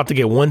 He's about to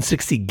get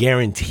 160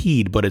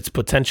 guaranteed, but it's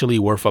potentially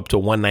worth up to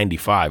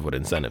 195 with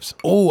incentives.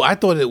 Oh, I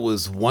thought it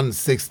was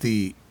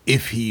 160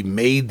 if he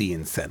made the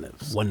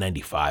incentives.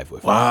 195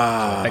 with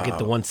wow. So I get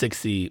the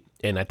 160,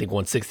 and I think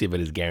 160 of it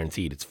is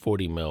guaranteed. It's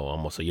 40 mil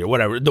almost a year.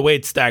 Whatever. The way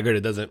it's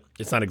staggered,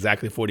 it's not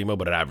exactly 40 mil,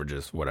 but it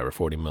averages whatever,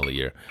 40 mil a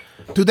year.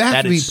 Dude, that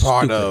has to be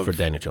part of for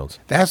Daniel Jones.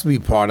 That has to be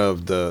part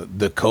of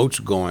the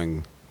coach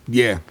going,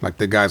 yeah, like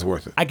the guy's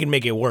worth it. I can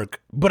make it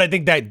work. But I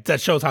think that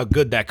shows how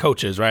good that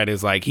coach is, right?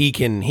 Is like he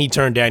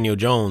turned Daniel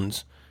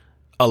Jones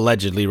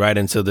allegedly right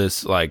into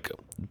this like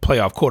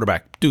playoff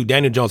quarterback. Dude,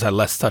 Daniel Jones had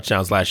less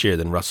touchdowns last year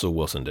than Russell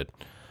Wilson did.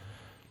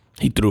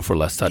 He threw for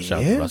less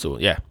touchdowns than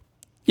Russell. Yeah.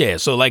 Yeah.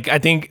 So like I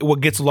think what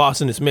gets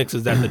lost in this mix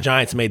is that the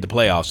Giants made the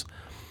playoffs,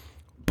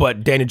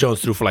 but Daniel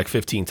Jones threw for like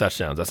 15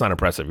 touchdowns. That's not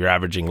impressive. You're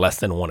averaging less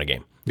than 1 a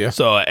game. Yeah.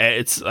 So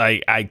it's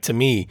like to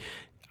me,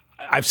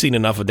 I've seen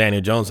enough of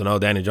Daniel Jones to know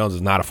Daniel Jones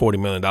is not a $40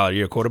 million a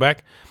year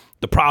quarterback.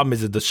 The problem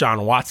is that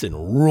Deshaun Watson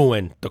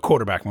ruined the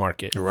quarterback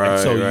market. Right. And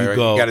so you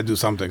got to do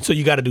something. So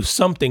you got to do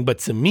something. But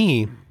to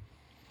me,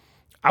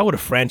 I would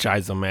have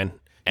franchised him, man.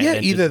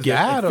 And either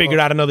that or figured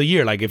out another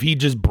year. Like if he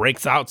just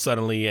breaks out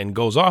suddenly and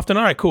goes off, then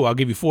all right, cool. I'll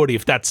give you 40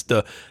 if that's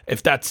the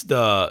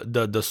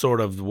sort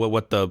of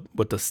what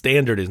the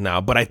standard is now.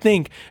 But I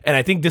think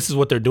this is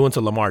what they're doing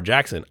to Lamar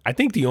Jackson. I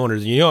think the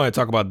owners, I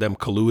talk about them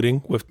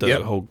colluding with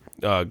the whole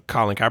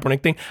Colin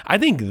Kaepernick thing. I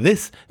think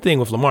this thing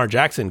with Lamar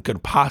Jackson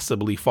could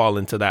possibly fall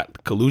into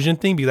that collusion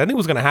thing, because I think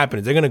what's going to happen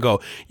is they're going to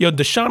go,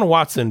 Deshaun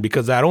Watson,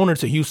 because that owner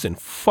to Houston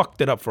fucked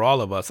it up for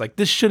all of us. Like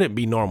this shouldn't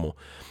be normal.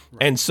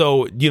 Right. And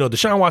so,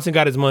 Deshaun Watson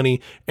got his money,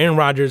 Aaron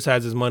Rodgers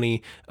has his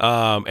money,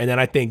 and then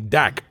I think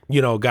Dak,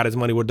 got his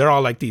money, where they're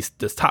all like this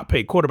top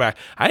paid quarterback.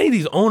 I think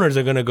these owners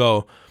are going to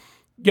go,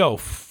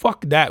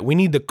 fuck that. We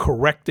need to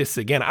correct this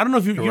again. I don't know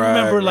if you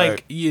remember,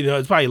 like,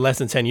 it's probably less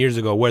than 10 years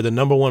ago where the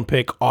number 1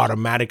 pick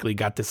automatically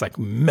got this like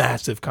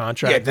massive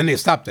contract. Yeah, then they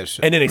stopped that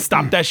shit. And then they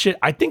stopped that shit.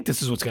 I think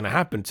this is what's going to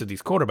happen to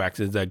these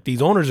quarterbacks is that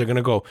these owners are going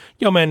to go,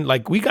 man,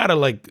 like we got to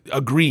like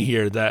agree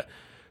here that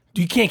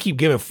you can't keep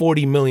giving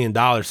 $40 million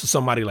to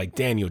somebody like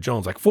Daniel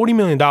Jones. Like $40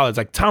 million,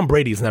 like Tom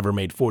Brady's never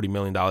made $40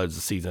 million a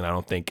season, I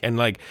don't think. And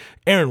like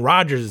Aaron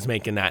Rodgers is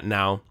making that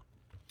now.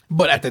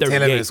 But at the tail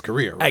end of his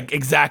career, right? Like,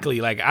 exactly.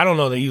 Like, I don't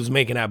know that he was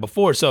making that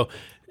before. So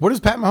what does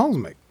Pat Mahomes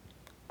make?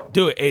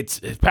 Dude,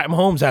 Pat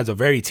Mahomes has a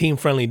very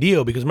team-friendly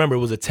deal, because remember, it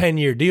was a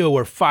 10-year deal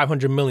worth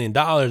 $500 million,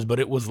 but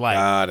it was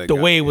like, the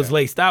way it was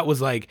laced out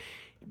was like,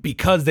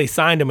 because they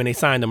signed him and they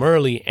signed him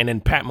early, and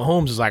then Pat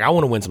Mahomes was like, I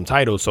want to win some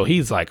titles. So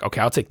he's like,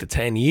 okay, I'll take the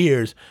 10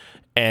 years.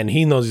 And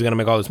he knows he's going to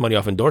make all this money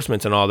off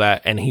endorsements and all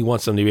that. And he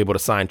wants them to be able to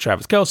sign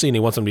Travis Kelce, and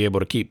he wants them to be able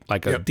to keep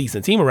like a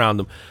decent team around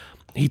them.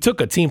 He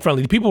took a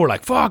team-friendly. People were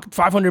like, fuck,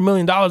 $500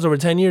 million over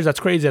 10 years. That's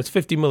crazy. That's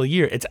 $50 million a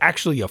year. It's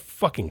actually a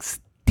fucking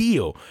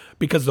steal,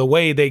 because the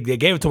way they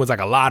gave it to him was like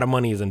a lot of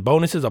money is in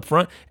bonuses up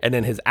front, and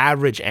then his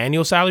average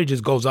annual salary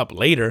just goes up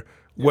later,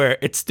 where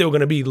it's still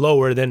going to be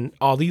lower than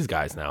all these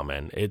guys now,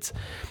 man. It's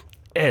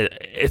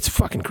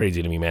fucking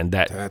crazy to me, man,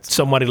 that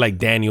somebody like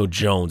Daniel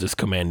Jones is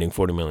commanding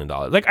 $40 million.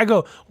 Like, I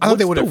thought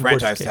they would have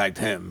franchise tagged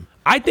him.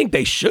 I think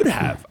they should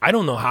have. I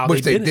don't know how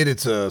they did it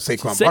to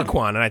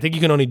Saquon. And I think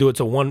you can only do it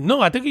to one. No,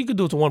 I think you could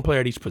do it to one player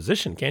at each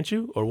position, can't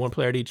you? Or one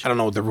player at each. I don't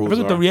know what the rules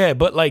are. Yeah,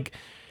 but like,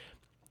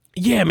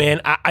 yeah,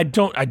 man,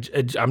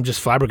 I'm just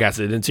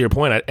flabbergasted. And to your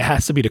point, it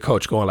has to be the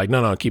coach going like,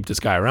 no, keep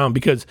this guy around,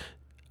 because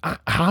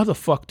how the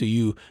fuck do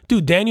you...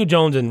 Dude, Daniel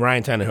Jones and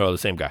Ryan Tannehill are the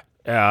same guy.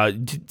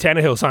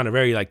 Tannehill signed a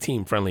very like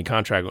team-friendly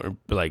contract,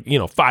 like,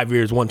 5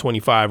 years,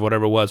 125,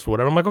 whatever it was, for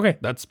whatever. I'm like, okay,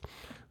 that's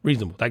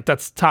reasonable. Like,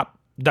 that's top...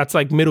 That's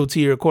like middle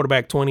tier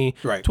quarterback,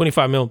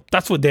 25 mil.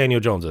 That's what Daniel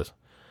Jones is.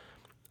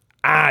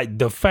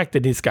 The fact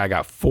that this guy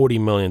got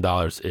 $40 million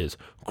is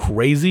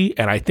crazy.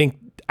 And I think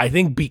I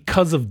think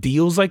because of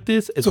deals like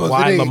this is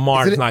why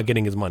Lamar's not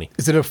getting his money.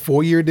 Is it a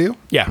 4-year deal?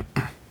 Yeah.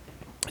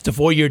 It's a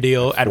 4-year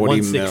deal at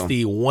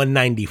 160,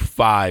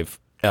 195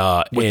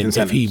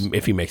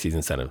 if he makes these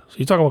incentives. So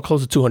you're talking about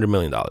close to $200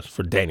 million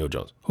for Daniel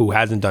Jones, who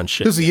hasn't done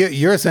shit. So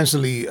you're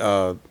essentially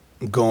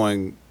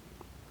going,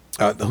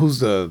 who's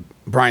the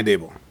Brian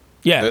Dable?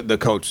 Yeah. The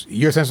coach.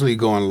 You're essentially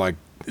going like,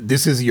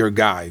 this is your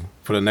guy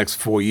for the next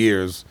 4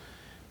 years.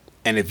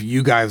 And if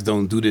you guys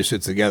don't do this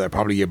shit together,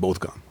 probably you're both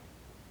gone.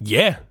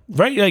 Yeah,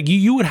 right. Like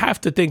you would have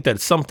to think that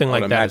something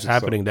like that is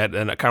happening, that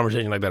and a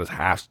conversation like that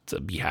has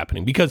to be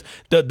happening, because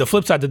the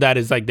flip side to that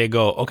is like they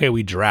go, okay,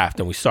 we draft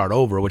and we start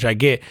over, which I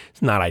get,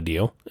 it's not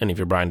ideal. And if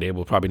you're Brian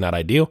Dable, probably not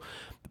ideal.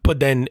 But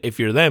then if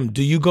you're them,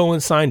 do you go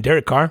and sign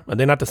Derek Carr? Are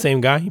they not the same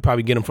guy? You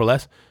probably get him for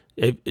less.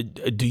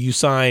 Do you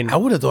sign? I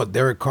would have thought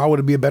Derek Carr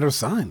would be a better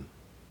sign.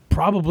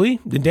 Probably.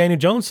 Than Daniel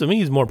Jones, to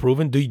me, is more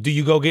proven. Do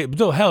you go get,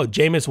 hell,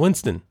 Jameis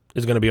Winston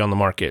is going to be on the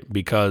market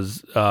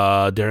because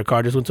Derek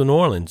Carr just went to New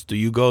Orleans. Do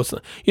you go,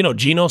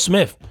 Geno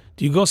Smith,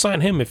 do you go sign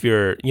him if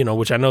you're,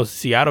 which I know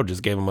Seattle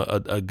just gave him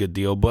a good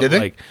deal.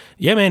 But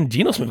yeah, man,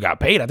 Geno Smith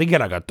got paid. I think he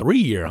got like a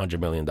 3-year, $100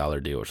 million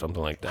deal or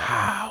something like that.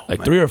 Wow.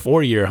 Like 3 or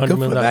 4 year, $100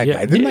 million. That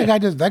guy.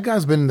 Didn't that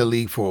guy's been in the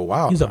league for a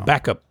while. He's a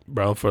backup,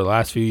 bro, for the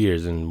last few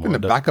years. And been a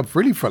backup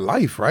really for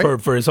life, right?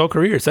 For his whole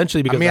career,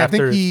 essentially, because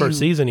after his first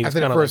season, he was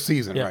kind of first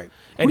season, right?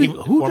 And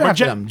who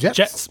drafted him?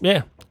 Jets,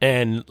 yeah.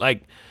 And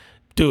like,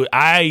 dude,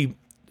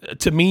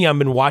 to me, I've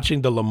been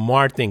watching the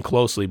Lamar thing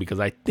closely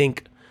because I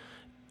think,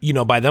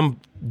 by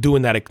them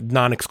doing that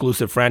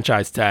non-exclusive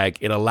franchise tag,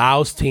 it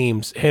allows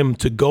him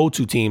to go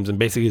to teams and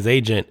basically his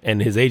agent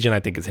I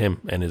think is him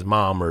and his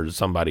mom or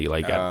somebody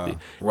like that.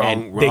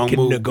 And they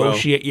can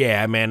negotiate. Bro.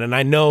 Yeah, man. And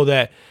I know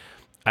that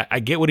I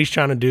get what he's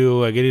trying to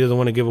do. I get he doesn't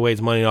want to give away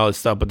his money and all this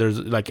stuff, but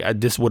there's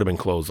this would have been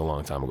closed a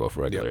long time ago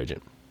for a regular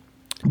agent.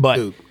 But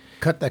dude,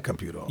 cut that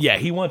computer off. Yeah,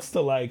 he wants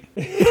to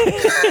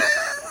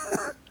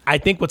I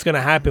think what's going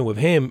to happen with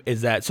him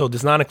is that, so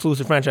this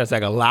non-exclusive franchise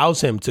tag allows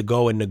him to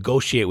go and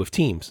negotiate with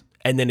teams.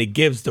 And then it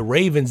gives the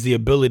Ravens the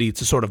ability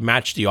to sort of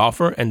match the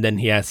offer, and then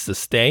he has to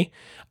stay.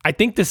 I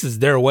think this is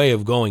their way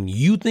of going,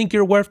 you think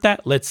you're worth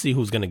that? Let's see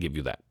who's going to give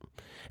you that.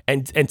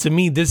 And to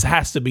me, this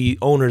has to be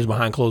owners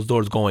behind closed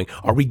doors going,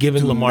 are we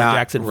giving Lamar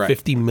Jackson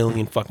 $50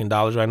 million fucking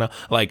dollars right now?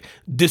 Like,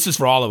 this is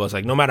for all of us.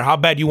 Like, no matter how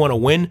bad you want to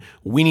win,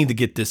 we need to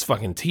get this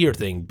fucking tier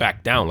thing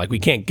back down. Like, we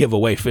can't give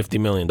away $50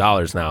 million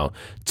now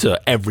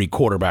to every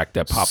quarterback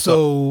that pops up.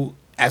 So,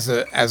 as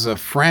a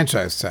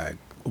franchise tag,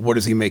 what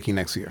is he making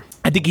next year?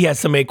 I think he has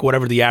to make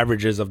whatever the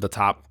average is of the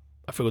top.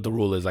 I forget what the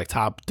rule is, like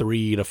top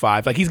 3 to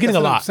 5. Like he's getting a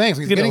lot. So he's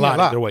getting a lot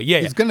either way. Yeah,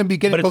 he's going to be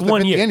getting close to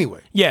 50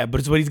 anyway. Yeah,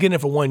 but he's getting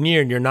it for 1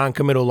 year, and you're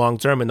non-committal long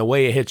term, and the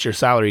way it hits your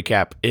salary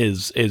cap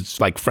is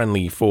like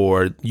friendly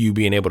for you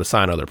being able to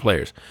sign other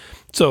players.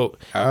 So,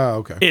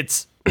 okay,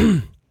 it's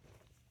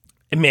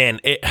man.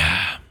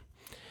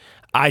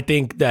 I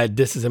think that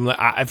this is him.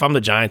 If I'm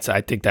the Giants,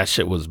 I think that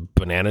shit was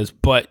bananas,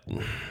 but.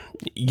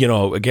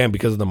 Again,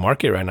 because of the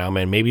market right now,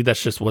 man, maybe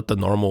that's just what the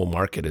normal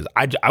market is.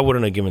 I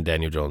wouldn't have given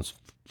Daniel Jones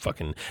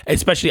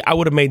especially I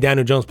would have made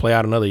Daniel Jones play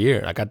out another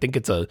year. Like I think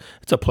it's a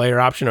player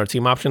option or a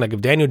team option. Like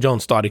if Daniel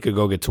Jones thought he could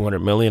go get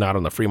 $200 million out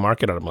on the free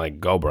market, I'm like,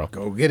 go, bro,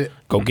 go get it.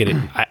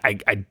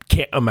 I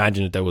can't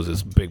imagine that there was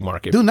this big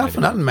market. Dude, not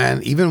for nothing,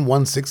 man. Even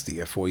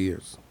 160 at 4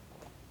 years.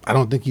 I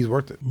don't think he's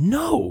worth it.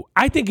 No,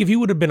 I think if he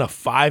would have been a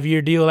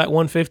 5-year deal at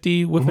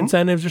 150 with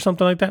incentives or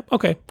something like that,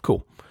 okay,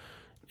 cool.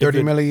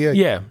 $30 million a year.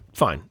 Yeah,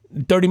 fine.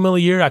 $30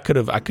 million a year, I could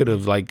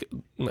have like,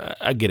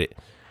 I get it.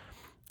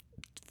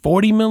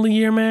 $40 million a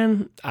year,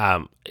 man,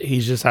 he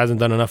just hasn't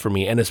done enough for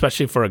me. And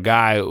especially for a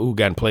guy who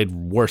played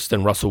worse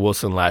than Russell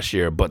Wilson last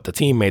year, but the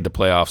team made the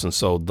playoffs, and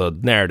so the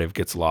narrative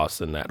gets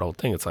lost in that whole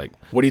thing. It's like,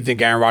 what do you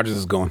think Aaron Rodgers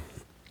is going?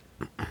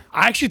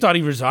 I actually thought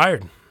he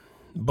retired.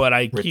 But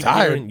I keep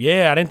hearing,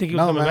 I didn't think he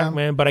was coming back,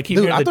 man. But I keep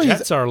hearing the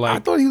Jets are like. I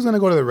thought he was going to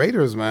go to the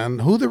Raiders, man.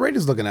 Who are the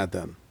Raiders looking at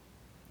then?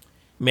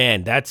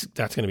 Man, that's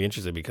going to be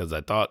interesting because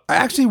I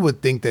actually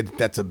would think that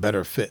that's a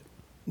better fit.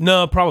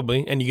 No,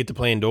 probably. And you get to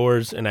play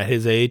indoors, and at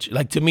his age,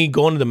 like to me,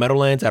 going to the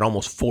Meadowlands at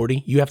almost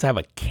 40, you have to have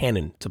a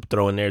cannon to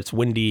throw in there. It's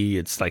windy.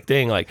 It's like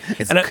thing like,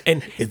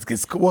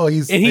 it's cool.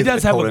 He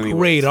does have a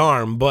great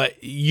arm, but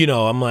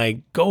I'm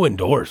like, go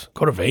indoors,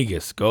 go to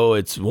Vegas, go.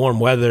 It's warm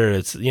weather.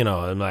 It's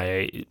I'm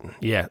like,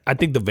 yeah, I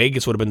think the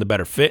Vegas would have been the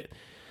better fit.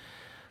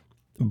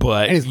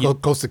 But and he's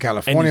close to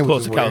California. And he's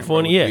close to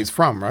California, yeah. He's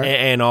from, right?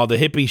 And all the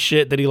hippie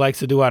shit that he likes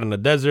to do out in the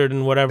desert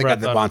and whatever. They got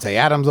Devontae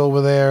Adams over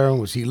there,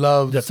 which he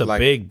loves. That's a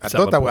big. I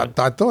thought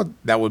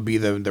that would be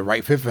the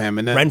right fit for him.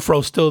 And then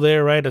Renfro's still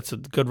there, right? That's a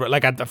good.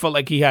 Like I felt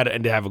like he had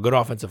and to have a good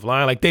offensive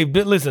line. Like they've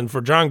been listen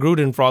for John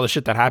Gruden for all the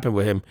shit that happened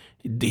with him.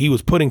 He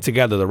was putting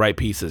together the right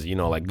pieces.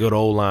 Like good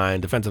O line,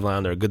 defensive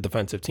line. They're a good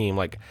defensive team.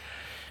 Like,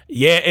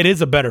 yeah, it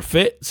is a better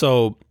fit.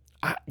 So,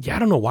 I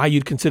don't know why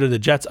you'd consider the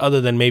Jets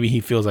other than maybe he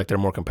feels like they're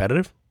more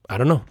competitive. I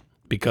don't know.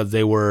 Because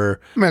they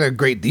were... I mean, a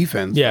great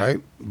defense, right?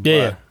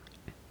 Yeah.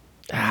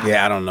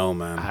 Yeah, I don't know,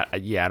 man.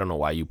 I don't know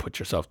why you put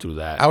yourself through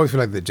that. I always feel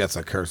like the Jets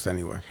are cursed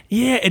anyway.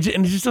 Yeah, and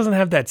it just doesn't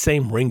have that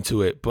same ring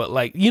to it. But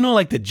like,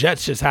 like the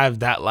Jets just have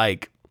that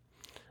like,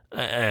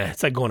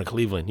 it's like going to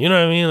Cleveland. You know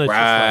what I mean? It's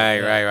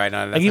Right.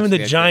 No, like even the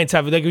Giants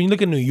have, like when you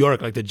look at New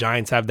York, like the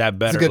Giants have that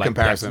better. It's a good like,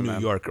 comparison, New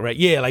man. York, right?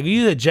 Yeah, like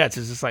you the Jets,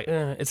 it's just like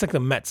it's like the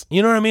Mets.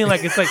 You know what I mean?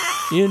 Like it's like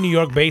you're in New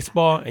York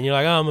baseball, and you're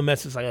like, oh, I'm a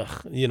Mets. It's like,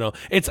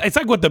 it's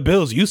like what the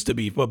Bills used to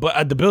be, but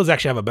the Bills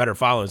actually have a better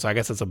following. So I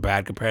guess it's a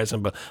bad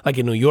comparison. But like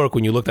in New York,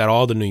 when you looked at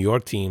all the New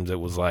York teams,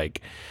 it was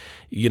like,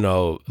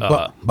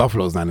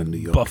 Buffalo's not in New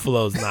York.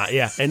 Buffalo's not,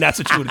 yeah, and that's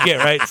what you would get,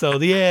 right? So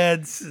yeah,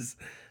 it's just.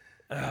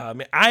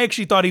 I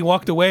actually thought he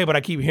walked away, but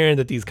I keep hearing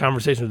that these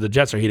conversations with the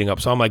Jets are heating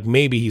up. So I'm like,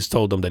 maybe he's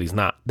told them that he's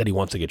not, that he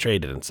wants to get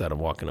traded instead of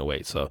walking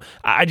away. So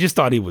I just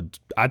thought he would.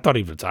 I thought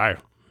he'd retire.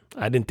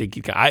 I didn't think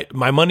he could.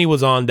 My money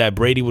was on that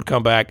Brady would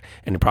come back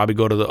and probably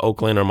go to the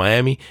Oakland or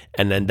Miami,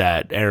 and then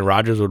that Aaron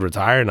Rodgers would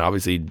retire, and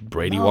obviously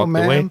Brady walked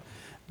away.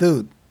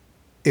 Dude,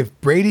 if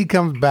Brady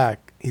comes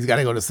back, he's got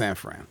to go to San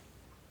Fran.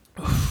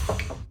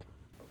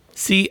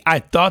 See, I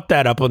thought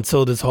that up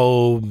until this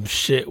whole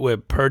shit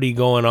with Purdy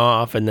going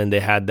off, and then they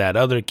had that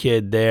other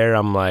kid there.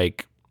 I'm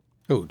like,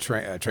 oh,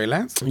 Trey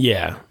Lance?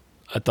 Yeah,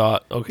 I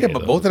thought, okay. Yeah,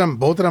 but both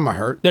of them are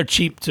hurt. They're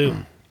cheap too.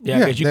 Yeah,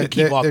 because you can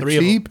keep all three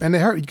of them. They're cheap and they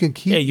hurt. You can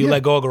keep. Yeah, you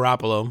let go of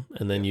Garoppolo,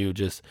 and then you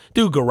just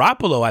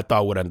Garoppolo. I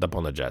thought would end up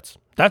on the Jets.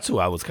 That's who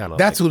I was kind of.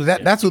 That's who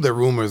the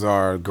rumors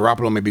are.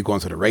 Garoppolo may be going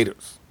to the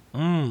Raiders.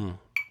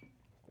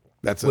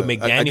 That's with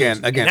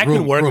McDaniels. Again, that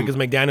could work because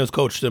McDaniels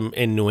coached him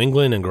in New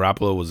England, and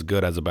Garoppolo was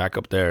good as a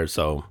backup there.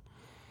 So,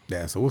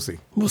 yeah, so we'll see.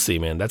 We'll see,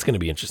 man. That's going to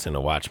be interesting to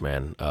watch,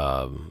 man.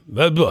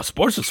 But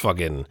sports is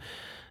fucking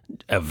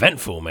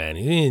eventful, man.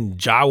 You mean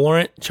Ja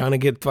Warrant trying to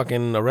get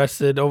fucking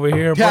arrested over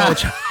here, bro?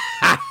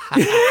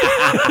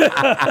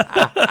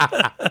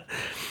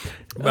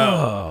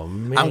 Oh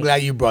man, I'm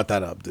glad you brought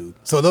that up, dude.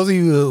 So those of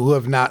you who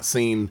have not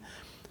seen,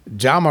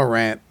 Ja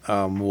Morant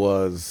went on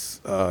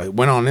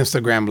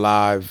Instagram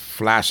Live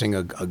flashing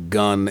a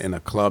gun in a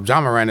club. Ja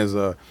Morant is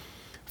a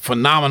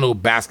phenomenal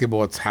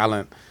basketball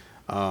talent.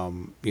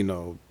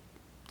 Freaking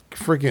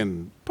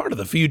part of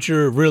the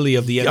future, really,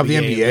 of the NBA. Of the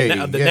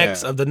NBA,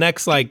 of the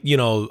next, like, I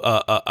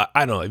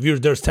don't know.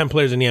 If there's 10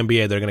 players in the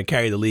NBA, they're going to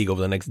carry the league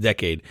over the next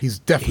decade. He's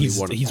definitely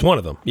one of them. He's one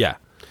of them. Yeah.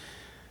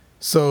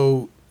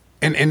 So.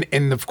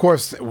 And of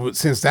course,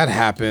 since that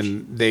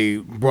happened, they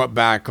brought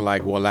back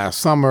last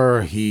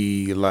summer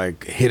he hit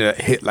like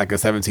a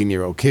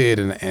 17-year-old kid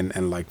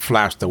and like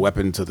flashed the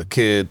weapon to the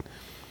kid,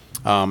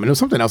 and it was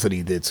something else that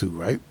he did too,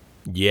 right?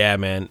 Yeah,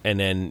 man. And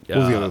then, what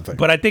was the other thing?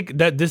 But I think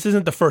that this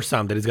isn't the first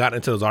time that he's gotten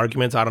into those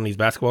arguments out on these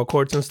basketball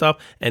courts and stuff.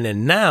 And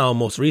then now,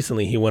 most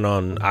recently, he went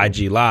on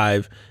IG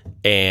Live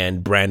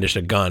and brandished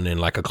a gun in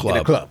like a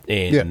club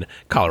in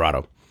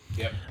Colorado.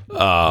 Yep.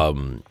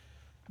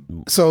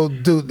 So,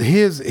 dude,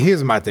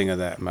 here's my thing of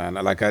that, man.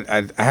 Like,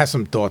 I had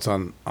some thoughts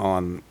on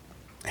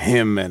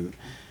him, and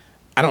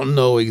I don't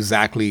know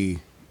exactly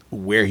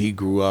where he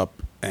grew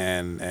up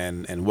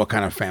and what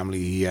kind of family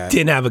he had.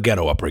 Didn't have a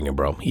ghetto upbringing,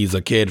 bro. He's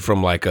a kid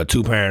from like a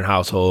 2-parent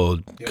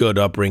household, good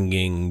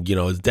upbringing.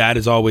 His dad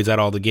is always at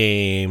all the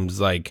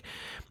games. Like,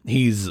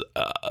 he's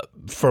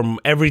from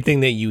everything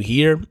that you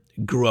hear,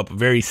 grew up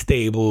very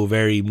stable,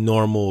 very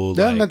normal,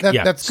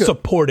 that's good.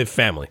 Supportive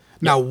family.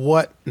 Now,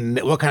 what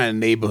kind of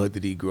neighborhood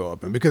did he grow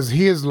up in? Because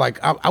here's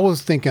I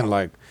was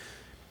thinking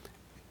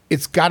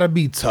it's got to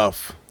be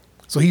tough.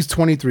 So he's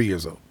 23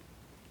 years old.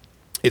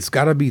 It's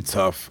got to be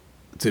tough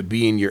to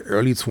be in your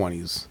early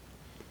 20s,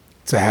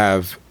 to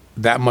have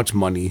that much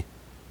money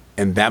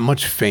and that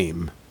much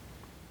fame.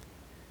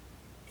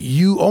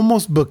 You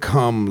almost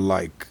become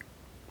like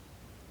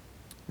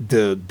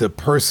the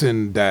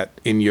person that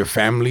in your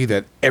family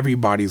that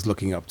everybody's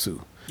looking up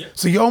to. Yeah.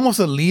 So you're almost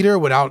a leader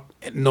without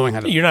knowing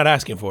how to. You're not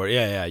asking for it.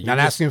 Yeah. You're not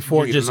asking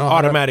for it. You're just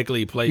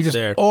automatically placed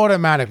there.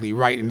 Automatically,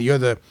 right. And you're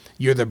the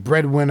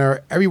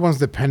breadwinner. Everyone's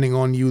depending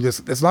on you.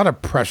 There's a lot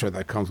of pressure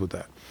that comes with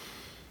that.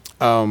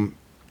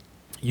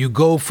 You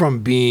go from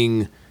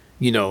being,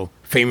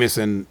 famous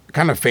in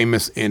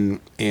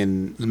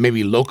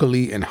maybe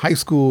locally in high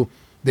school,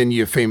 then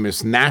you're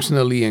famous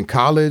nationally in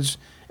college,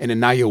 and then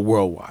now you're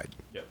worldwide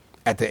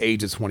at the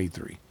age of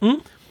 23.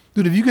 Mm-hmm.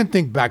 Dude, if you can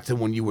think back to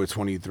when you were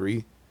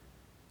 23,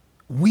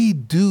 we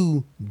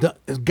do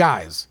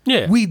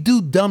we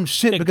do dumb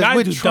shit because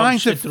we're trying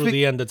to through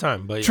the end of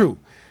time. But true,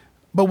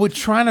 but we're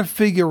trying to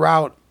figure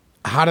out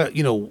how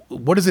to,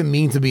 what does it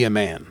mean to be a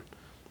man?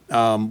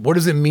 What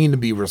does it mean to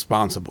be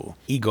responsible?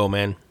 Ego,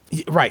 man.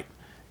 Right.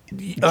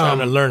 Trying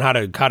to learn how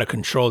to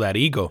control that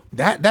ego.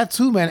 That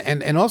too, man.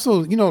 And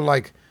also, and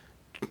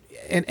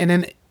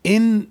then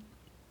in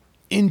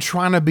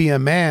trying to be a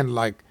man,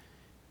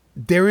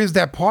 there is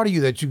that part of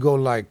you that you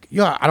go I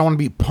don't want to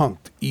be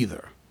punked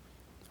either.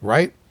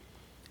 Right?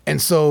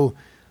 And so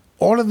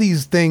all of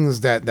these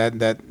things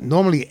that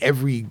normally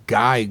every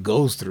guy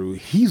goes through,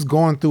 he's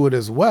going through it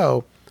as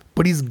well,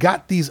 but he's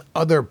got these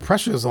other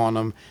pressures on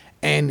him,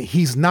 and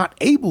he's not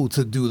able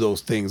to do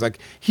those things. Like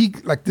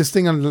this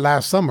thing on the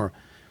last summer,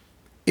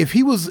 if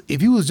he was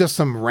just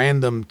some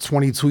random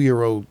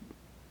 22-year-old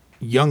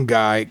young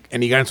guy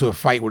and he got into a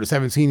fight with a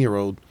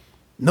 17-year-old,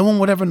 no one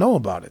would ever know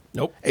about it.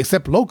 Nope.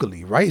 Except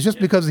locally, right? It's just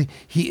because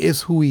he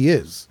is who he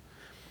is.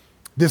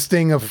 This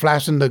thing of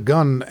flashing the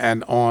gun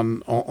and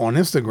on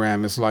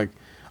Instagram, it's like,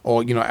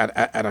 or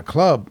at a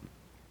club,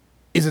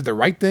 is it the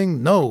right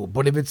thing? No.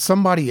 But if it's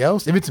somebody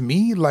else, if it's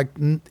me, like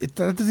that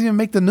doesn't even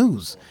make the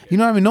news. You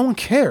know what I mean? No one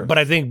cares. But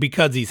I think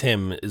because he's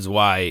him is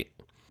why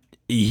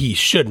he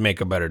should make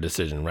a better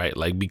decision, right?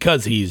 Like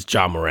because he's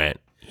Ja Morant,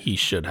 he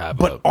should have.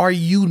 But are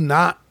you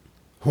not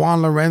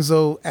Juan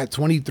Lorenzo at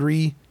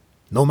 23,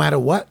 no matter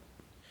what?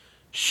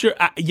 Sure.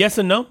 Yes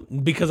and no,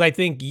 because I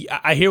think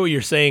I hear what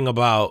you're saying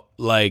about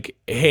like,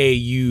 hey,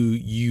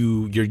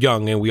 you're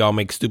young and we all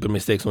make stupid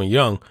mistakes when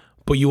you're young,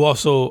 but you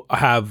also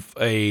have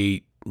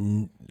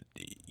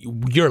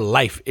your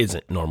life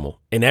isn't normal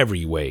in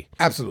every way.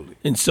 Absolutely.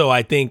 And so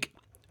I think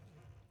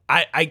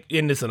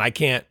and listen, I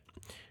can't.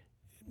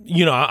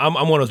 I'm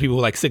one of those people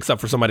who like sticks up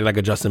for somebody like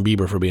a Justin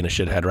Bieber for being a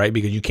shithead, right?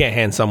 Because you can't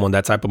hand someone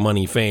that type of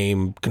money,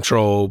 fame,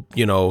 control,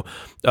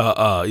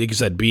 like you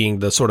said, being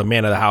the sort of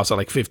man of the house at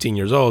like 15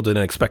 years old and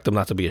then expect them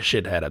not to be a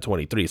shithead at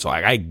 23. So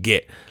I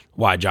get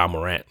why Ja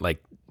Morant,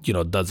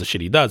 does the shit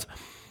he does.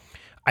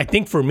 I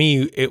think for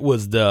me, it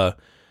was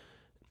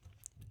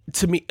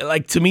to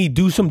me,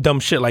 do some dumb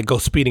shit like go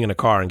speeding in a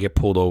car and get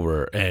pulled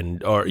over,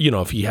 or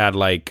if he had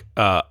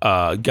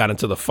got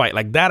into the fight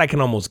like that, I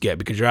can almost get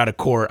because you're out of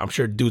court. I'm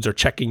sure dudes are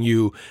checking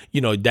you.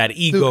 That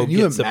ego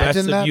gets the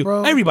best of you.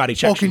 Bro? Everybody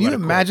checks. Can you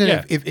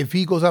imagine if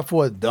he goes up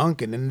for a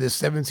dunk and then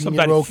this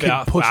 17-year-old kid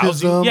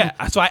pushes him? Yeah,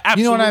 so I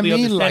absolutely know what I mean,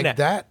 understand like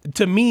that.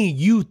 To me,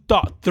 you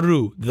thought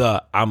through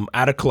I'm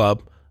at a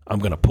club. I'm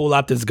going to pull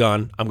out this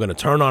gun. I'm going to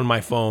turn on my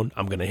phone.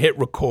 I'm going to hit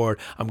record.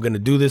 I'm going to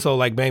do this whole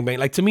like bang, bang.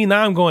 Like to me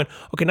now I'm going,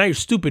 okay, now you're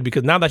stupid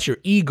because now that's your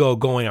ego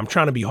going, I'm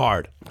trying to be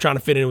hard. I'm trying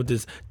to fit in with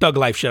this thug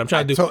life shit. I'm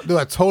trying to do.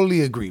 I totally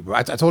agree, bro.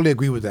 I totally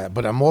agree with that.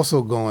 But I'm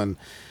also going,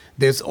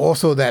 there's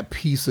also that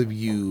piece of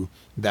you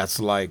that's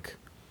like,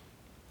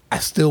 I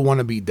still want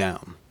to be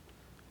down.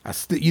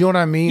 You know what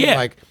I mean? Yeah.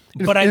 Like,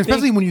 but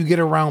especially when you get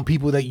around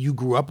people that you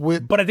grew up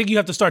with. But I think you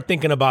have to start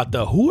thinking about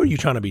who are you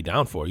trying to be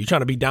down for? You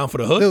trying to be down for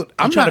the hood? Dude,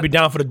 I'm trying to be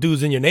down for the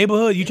dudes in your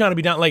neighborhood? You trying to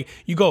be down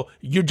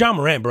you're Ja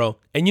Morant, bro.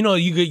 And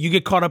you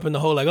get caught up in the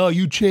whole like, oh,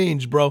 you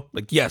changed, bro.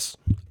 Like, yes,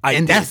 I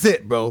did. That's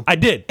it, bro. I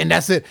did. And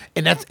that's it.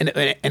 And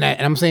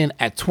I'm saying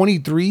at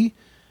 23,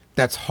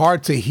 that's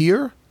hard to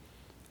hear.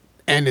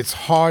 And it's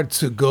hard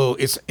to go.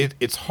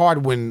 It's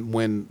hard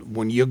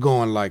when you're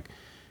going like,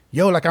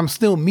 yo, like I'm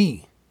still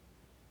me.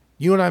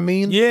 You know what I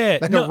mean? Yeah.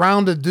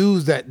 Around the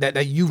dudes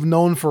that you've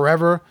known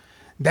forever.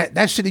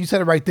 That shit that you said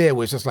it right there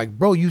was just like,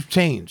 bro, you've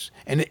changed.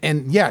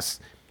 And yes,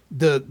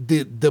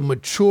 the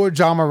mature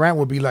Ja Morant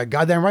would be like,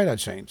 goddamn right I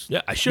changed.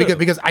 Yeah, I should.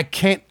 Because I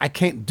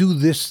can't do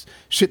this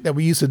shit that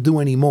we used to do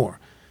anymore.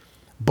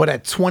 But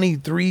at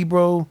 23,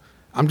 bro,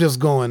 I'm just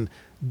going,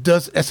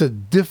 that's a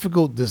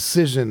difficult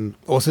decision,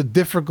 or it's a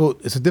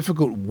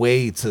difficult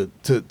way to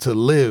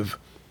live.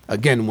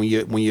 Again, when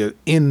you're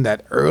in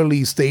that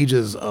early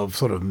stages of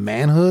sort of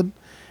manhood,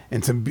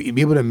 and to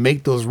be able to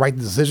make those right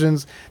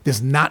decisions,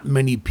 there's not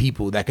many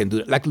people that can do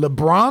it. Like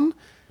LeBron,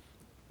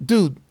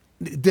 dude,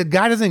 the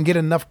guy doesn't get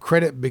enough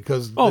credit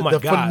because the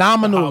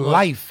phenomenal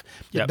life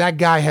that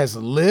guy has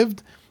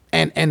lived,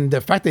 and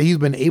the fact that he's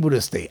been able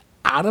to stay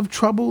out of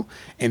trouble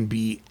and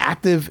be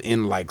active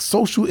in like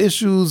social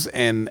issues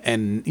and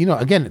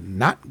again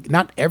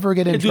not ever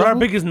get in trouble. Our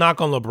biggest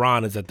knock on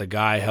LeBron is that the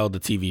guy held the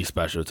TV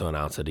special to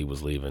announce that he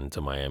was leaving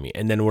to Miami,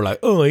 and then we're like,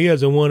 oh, he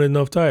hasn't won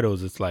enough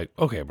titles. It's like,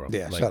 okay, bro,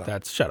 yeah,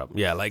 like shut up.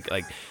 Yeah, like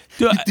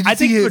dude, I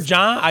think for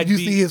John, did you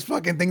see his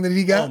fucking thing that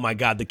he got? Oh my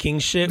god, the king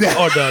shit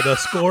or the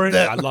scoring.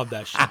 I love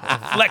that shit.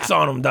 Flex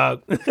on him,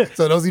 dog.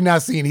 So those of you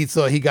not seeing,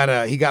 he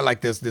got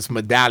like this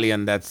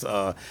medallion that's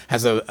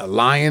has a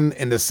lion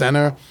in the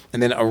center.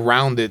 And then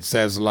around it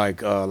says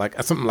like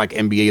something like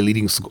NBA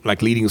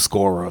leading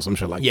scorer or some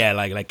shit like that.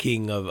 like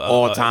king of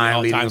all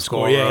time leading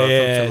scorer.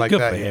 Yeah, like good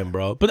that. For him,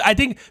 bro. But I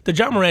think the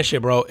Ja Morant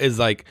shit, bro, is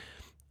like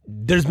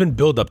there's been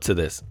build up to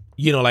this.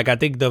 Like I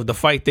think the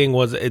fight thing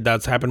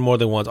that's happened more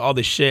than once. All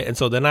this shit, and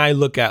so then I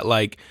look at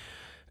like,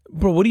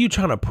 bro, what are you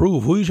trying to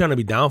prove? Who are you trying to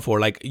be down for?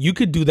 Like, you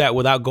could do that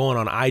without going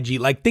on IG.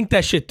 Like, think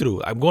that shit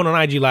through. I'm going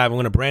on IG Live. I'm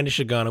going to brandish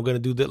a gun. I'm going to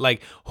do that.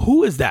 Like,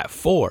 who is that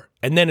for?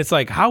 And then it's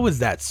like, how is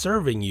that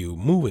serving you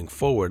moving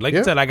forward? Like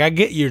I said, like I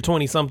get you're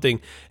 20-something,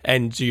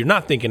 and so you're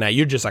not thinking that.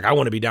 You're just like, I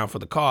want to be down for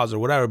the cause or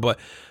whatever. But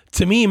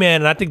to me,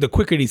 man, and I think the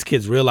quicker these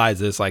kids realize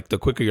this, like the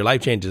quicker your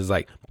life changes,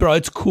 like, bro,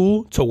 it's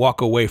cool to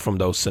walk away from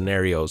those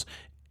scenarios.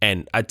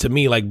 And to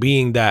me, like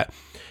being that,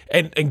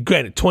 and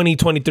granted,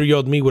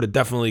 23-year-old me would have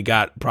definitely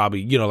got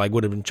probably, like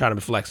would have been trying to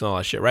be flexing all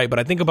that shit, right? But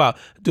I think about,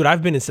 dude,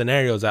 I've been in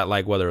scenarios at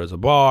like whether it's a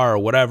bar or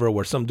whatever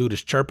where some dude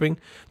is chirping.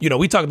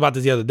 We talked about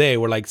this the other day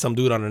where like some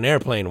dude on an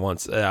airplane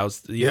once, I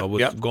was,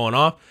 going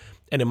off.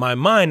 And in my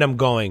mind, I'm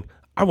going,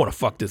 I want to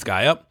fuck this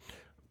guy up.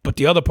 But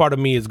the other part of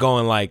me is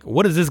going like,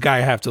 what does this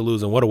guy have to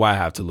lose and what do I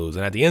have to lose?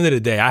 And at the end of the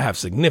day, I have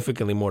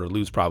significantly more to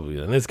lose probably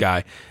than this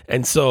guy.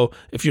 And so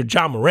if you're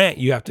Ja Morant,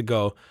 you have to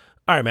go,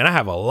 all right, man, I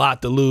have a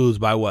lot to lose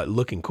by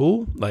looking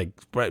cool? Like,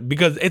 right,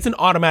 because it's an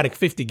automatic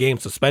 50-game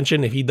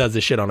suspension if he does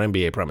this shit on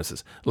NBA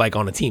premises, like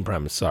on a team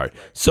premise, sorry.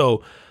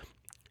 So,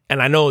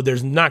 and I know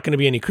there's not going to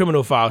be any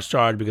criminal files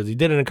charged because he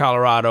did it in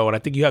Colorado, and I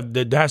think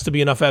there has to be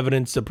enough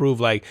evidence to prove,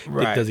 like,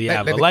 does he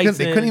have a license?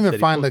 They couldn't even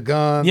find the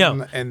gun,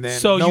 and then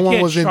so no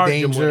one was in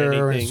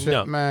danger and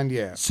shit, man,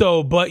 yeah.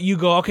 So, but you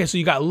go, okay, so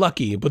you got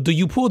lucky, but do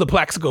you pull the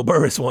Plaxico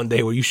Burress one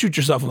day where you shoot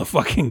yourself in the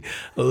fucking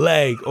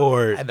leg,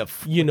 or,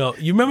 you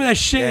remember that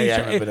shit? Yeah, I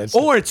remember that shit.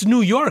 Or it's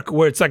New York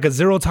where it's like a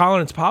zero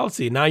tolerance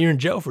policy, now you're in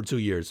jail for 2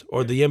 years,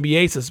 or the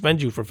NBA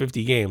suspends you for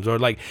 50 games, or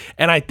like,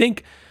 and I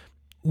think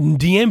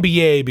the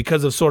NBA,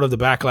 because of sort of the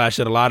backlash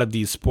that a lot of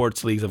these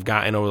sports leagues have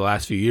gotten over the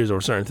last few years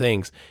over certain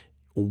things,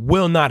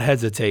 will not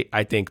hesitate,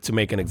 I think, to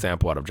make an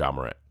example out of Ja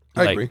Morant.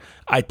 I agree.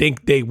 I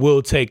think they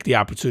will take the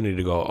opportunity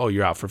to go, oh,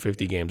 you're out for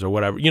 50 games or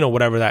whatever,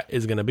 whatever that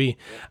is going to be.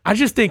 I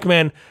just think,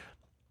 man,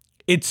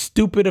 it's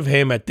stupid of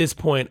him at this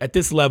point, at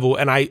this level,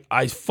 and I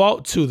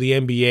fault to the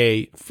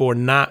NBA for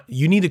not,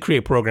 you need to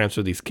create programs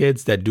for these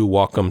kids that do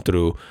walk them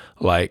through,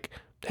 like,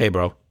 hey,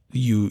 bro,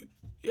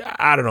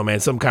 I don't know, man,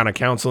 some kind of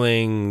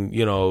counseling,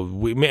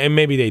 and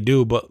maybe they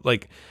do, but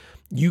like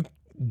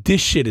this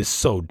shit is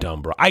so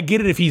dumb, bro. I get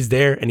it if he's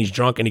there and he's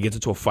drunk and he gets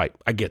into a fight.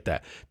 I get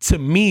that. To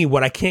me,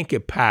 what I can't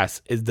get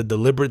past is the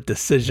deliberate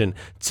decision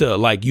to,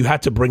 like, you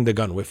had to bring the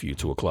gun with you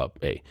to a club.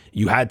 Hey,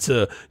 you had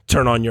to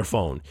turn on your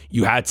phone.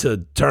 You had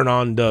to turn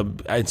on the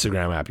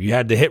Instagram app. You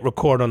had to hit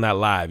record on that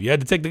live. You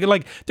had to take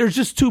there's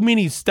just too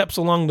many steps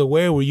along the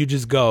way where you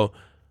just go, all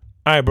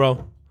right,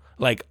 bro.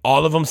 Like,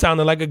 all of them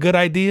sounded like a good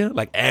idea,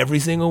 like every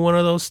single one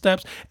of those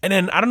steps. And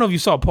then I don't know if you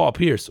saw Paul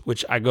Pierce,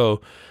 which I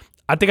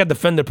think I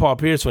defended Paul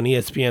Pierce when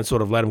ESPN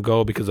sort of let him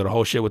go because of the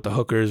whole shit with the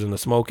hookers and the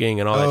smoking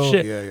and all that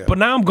shit. Yeah. But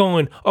now I'm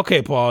going,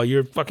 okay, Paul,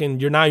 you're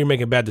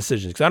making bad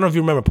decisions. Because I don't know if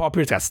you remember, Paul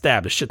Pierce got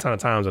stabbed a shit ton of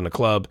times in the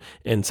club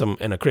in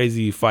a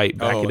crazy fight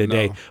back in the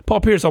day. Paul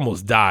Pierce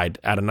almost died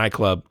at a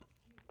nightclub.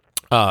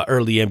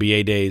 Early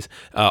NBA days,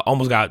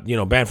 almost got,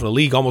 banned from the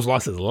league, almost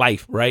lost his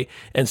life, right?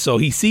 And so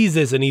he sees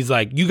this and he's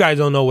like, you guys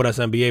don't know what us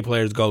NBA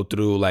players go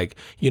through. Like,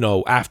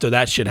 after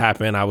that shit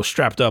happened, I was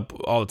strapped up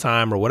all the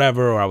time or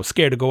whatever, or I was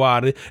scared to go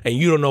out, and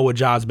you don't know what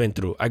Ja's been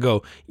through. I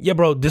go, yeah,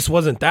 bro, this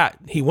wasn't that.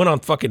 He went on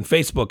fucking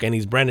Facebook and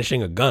he's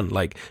brandishing a gun.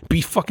 Like,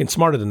 be fucking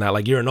smarter than that.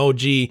 Like, you're an OG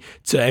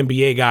to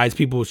NBA guys.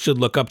 People should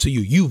look up to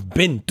you. You've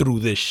been through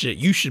this shit.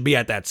 You should be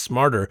at that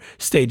smarter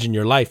stage in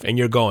your life. And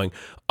you're going,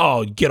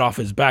 oh, get off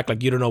his back,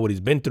 like you don't know what he's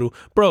been through.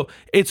 Bro,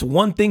 it's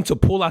one thing to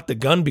pull out the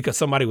gun because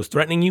somebody was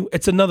threatening you.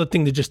 It's another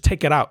thing to just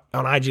take it out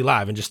on IG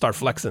Live and just start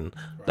flexing.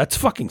 That's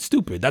fucking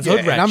stupid. That's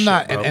hood rat and I'm shit,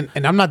 not, bro.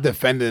 And I'm not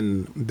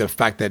defending the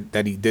fact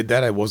that he did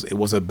that. It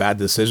was a bad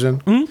decision.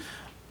 Mm-hmm.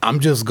 I'm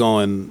just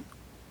going,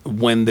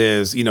 when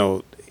there's,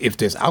 if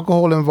there's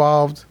alcohol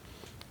involved,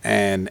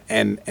 and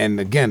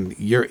again,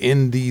 you're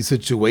in these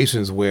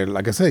situations where,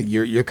 like I said,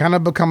 you're kind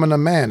of becoming a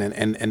man,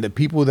 and the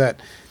people that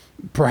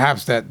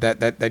perhaps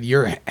that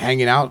you're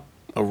hanging out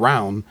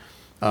around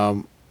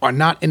are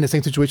not in the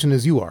same situation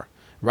as you are,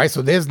 right?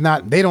 So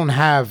they don't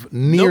have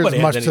near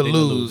as much to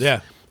lose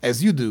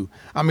as you do.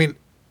 I mean,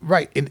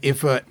 right?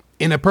 If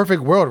in a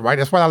perfect world, right?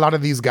 That's why a lot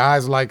of these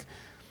guys, like,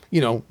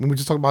 when we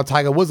just talked about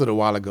Tiger Woods a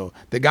while ago,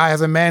 the guy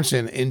has a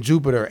mansion in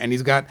Jupiter and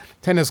he's got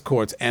tennis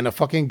courts and a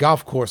fucking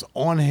golf course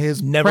on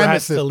his never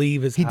premises. has to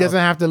leave his house. Doesn't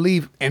have to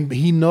leave, and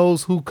he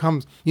knows who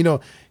comes. He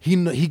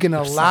can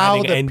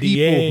allow the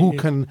people who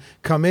can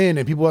come in,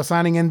 and people are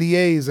signing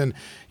NDAs, and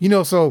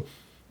so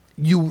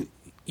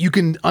you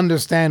can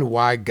understand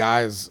why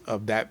guys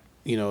of that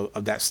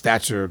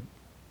stature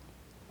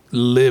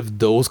live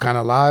those kind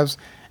of lives,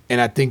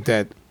 and I think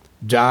that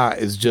Ja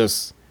is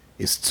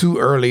too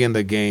early in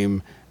the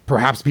game.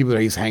 Perhaps people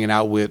that he's hanging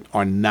out with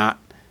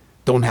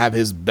don't have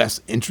his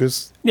best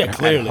interests at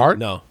heart.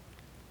 No.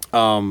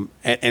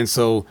 And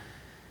so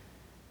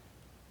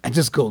I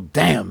just go,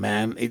 damn,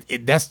 man,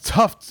 that's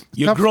tough.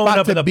 You're tough growing spot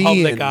up in to the be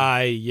public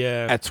eye,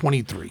 yeah. At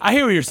 23. I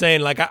hear what you're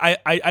saying. Like,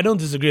 I don't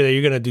disagree that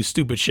you're gonna do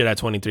stupid shit at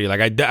 23. Like,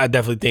 I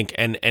definitely think,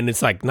 and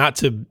it's like, not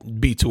to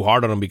be too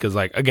hard on him, because,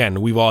 like, again,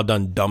 we've all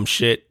done dumb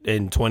shit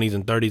in 20s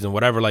and 30s and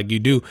whatever. Like, you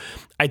do.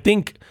 I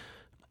think.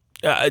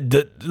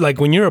 Like,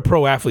 when you're a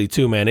pro athlete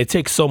too, man, it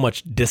takes so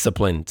much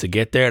discipline to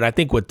get there. And I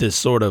think what this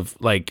sort of,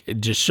 like,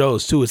 it just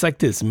shows too, it's like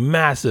this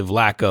massive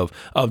lack of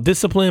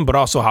discipline, but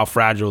also how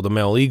fragile the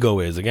male ego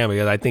is, again,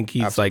 because I think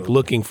he's like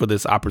looking for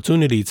this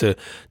opportunity to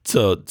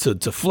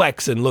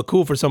flex and look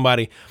cool for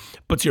somebody.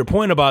 But to your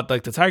point about,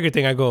 like, the Tiger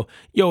thing, I go,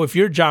 yo, if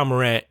you're Ja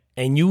Morant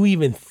and you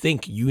even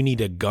think you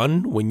need a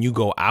gun when you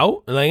go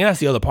out, and, like, that's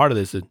the other part of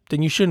this,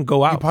 then you shouldn't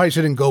go out. You probably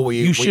shouldn't go where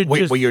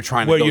you're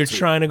trying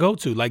to go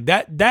to. Like,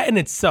 that in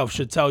itself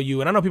should tell you.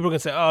 And I know people are gonna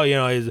say,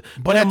 oh,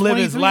 but him live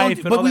his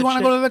life. But we want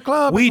to go to the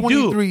club. We at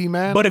 23, do,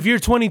 man. But if you're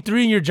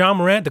 23 and you're Ja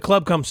Morant, the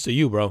club comes to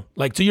you, bro.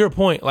 Like, to your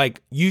point, like,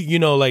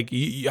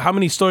 how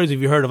many stories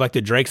have you heard of, like,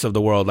 the Drakes of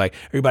the world? Like,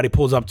 everybody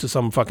pulls up to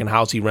some fucking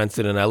house he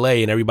rented in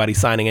LA, and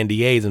everybody's signing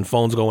NDAs and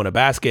phones go in a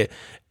basket,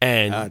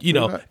 and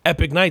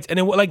epic nights. And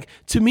then, like,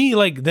 to me,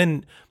 like,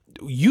 then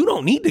you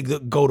don't need to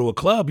go to a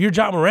club. You're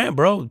Ja Morant,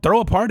 bro.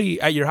 Throw a party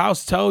at your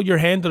house. Tell your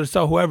handler to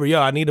tell whoever,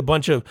 yo, I need a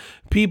bunch of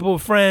people,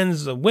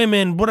 friends,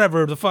 women,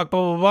 whatever the fuck,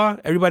 blah, blah,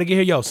 blah. Everybody get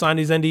here. Yo, sign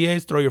these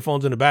NDAs. Throw your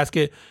phones in the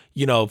basket.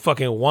 You know,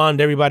 fucking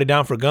wand everybody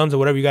down for guns or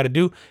whatever you got to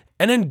do.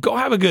 And then go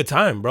have a good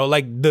time, bro.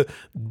 Like,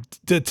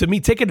 to me,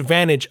 take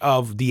advantage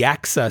of the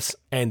access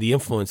and the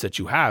influence that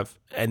you have.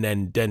 And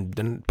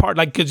then part,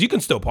 like, because you can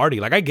still party.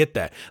 Like, I get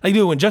that. Like,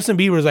 dude, when Justin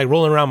Bieber is like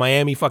rolling around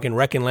Miami fucking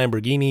wrecking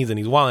Lamborghinis and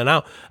he's wilding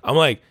out, I'm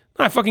like,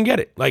 I fucking get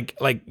it. Like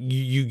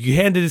you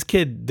handed this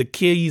kid the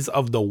keys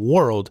of the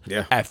world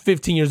at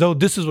 15 years old.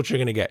 This is what you're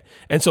going to get.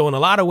 And so in a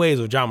lot of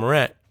ways with Ja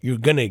Morant, you're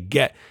going to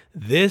get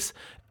this.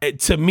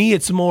 To me,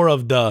 it's more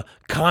of the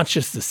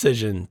conscious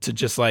decision to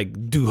just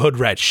like do hood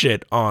rat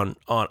shit on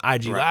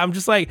IG. Right. I'm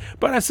just like,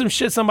 but that's some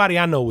shit somebody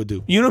I know would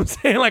do. You know what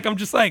I'm saying? Like, I'm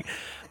just like,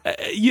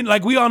 you know,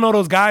 like we all know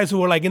those guys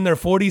who are like in their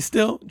 40s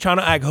still trying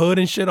to act hood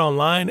and shit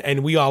online,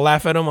 and we all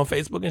laugh at them on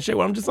Facebook and shit.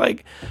 Where I'm just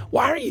like,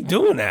 why are you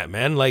doing that,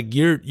 man? Like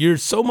you're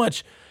so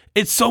much.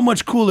 It's so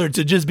much cooler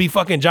to just be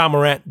fucking Ja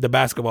Morant, the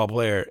basketball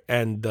player,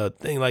 and the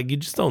thing. Like, you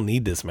just don't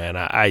need this, man.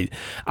 I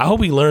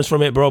hope he learns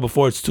from it, bro,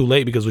 before it's too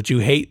late. Because what you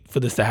hate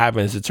for this to happen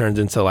is it turns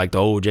into like the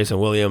old Jason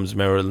Williams,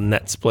 remember the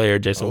Nets player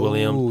Jason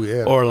Williams,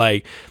 or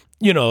like,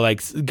 you know,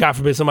 like, God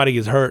forbid somebody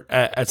gets hurt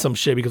at some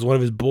shit because one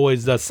of his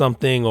boys does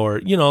something, or,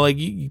 you know, like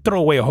you throw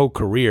away a whole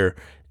career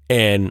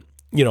and,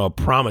 you know, a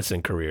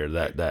promising career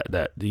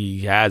that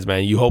he has,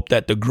 man. You hope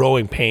that the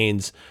growing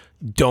pains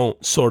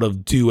don't sort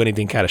of do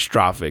anything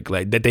catastrophic,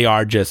 like that they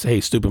are just,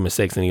 hey, stupid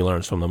mistakes, and he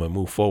learns from them and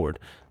move forward.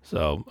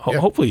 So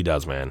hopefully he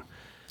does, man.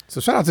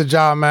 So shout out to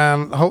Ja,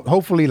 man.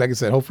 Hopefully, like I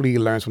said, hopefully he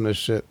learns from this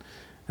shit.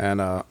 And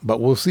but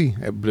we'll see.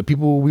 The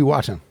people will be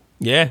watching.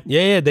 Yeah,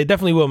 they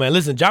definitely will, man.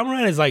 Listen, Ja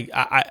Morant is like,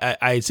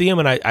 I see him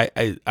and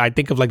I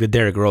think of like the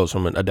Derrick Rose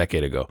from a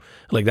decade ago.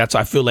 Like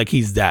I feel like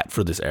he's that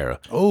for this era.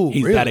 Oh,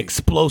 he's really? That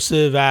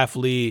explosive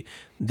athlete.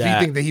 Do you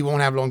think that he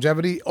won't have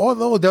longevity?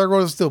 Although Derrick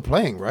Rose is still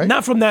playing, right?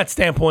 Not from that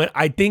standpoint.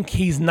 I think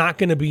he's not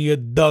going to be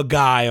the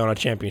guy on a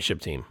championship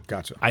team.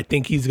 Gotcha. I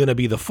think he's going to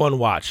be the fun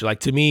watch. Like,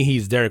 to me,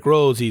 he's Derrick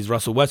Rose. He's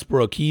Russell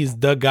Westbrook. He's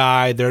the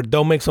guy.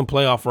 They'll make some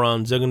playoff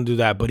runs. They're going to do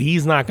that. But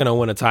he's not going to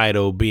win a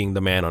title being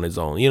the man on his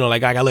own. You know,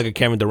 like I look at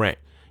Kevin Durant.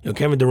 You know,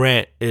 Kevin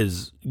Durant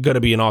is going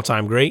to be an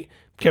all-time great.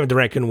 Kevin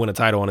Durant couldn't win a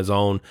title on his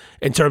own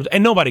in terms,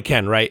 and nobody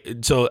can,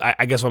 right? So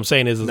I guess what I'm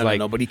saying is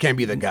no, but he can't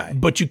be the guy.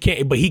 But he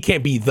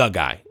can't be the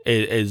guy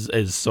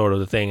is sort of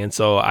the thing. And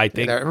so I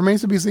think that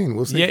remains to be seen.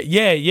 We'll see.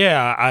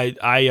 Yeah.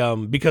 I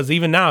because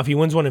even now, if he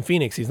wins one in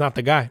Phoenix, he's not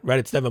the guy, right?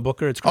 It's Devin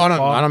Booker. It's Chris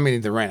Paul. I don't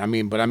mean Durant. I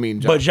mean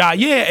Ja. But Ja,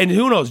 and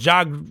who knows?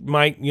 Ja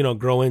might, you know,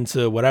 grow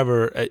into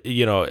whatever,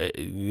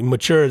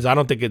 matures. I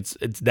don't think it's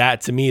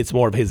that. To me, it's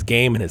more of his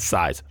game and his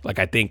size. Like,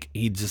 I think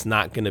he's just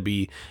not going to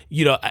be,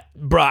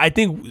 bro. I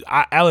think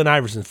Allen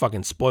Iverson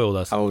fucking spoiled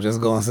us. I was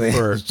just gonna say,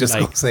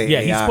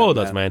 he spoiled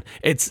us, man.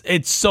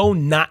 It's so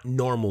not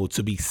normal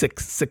to be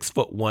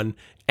 6'1"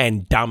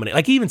 and dominate.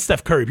 Like, even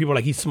Steph Curry, people are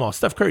like, he's small.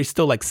 Steph Curry's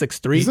still like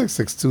 6'3". He's like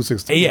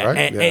 6'2", 6'3", right?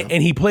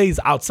 And he plays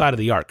outside of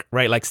the arc,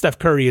 right? Like, Steph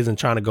Curry isn't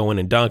trying to go in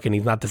and dunk, and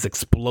he's not this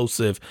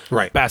explosive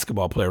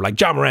basketball player. Like,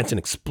 Ja Morant's an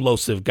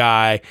explosive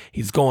guy.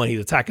 He's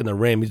attacking the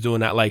rim. He's doing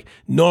that. Like,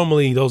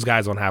 normally those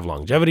guys don't have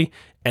longevity.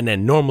 And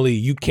then normally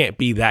you can't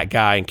be that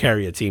guy and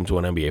carry a team to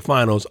an NBA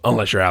Finals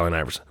unless you're Allen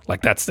Iverson.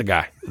 Like, that's the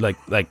guy. Like,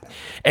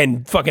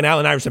 and fucking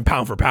Allen Iverson,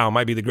 pound for pound,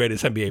 might be the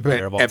greatest NBA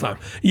player of all time.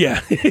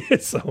 Yeah.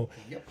 So,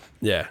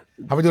 yeah.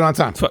 How we doing on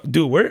time?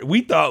 Dude,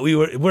 we thought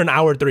we're an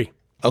hour 3.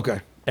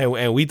 Okay.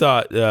 And we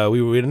thought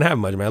we didn't have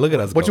much, man. Look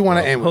at us. What you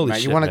want to end with,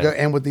 man? You want to go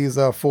end with these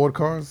Ford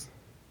cars?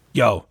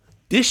 Yo.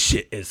 This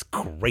shit is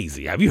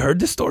crazy. Have you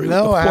heard this story?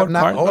 No, I have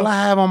not. All I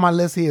have on my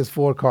list here is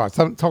Ford cars.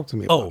 Talk to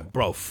me about it.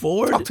 Bro,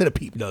 Ford. Talk to the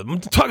people. No, I'm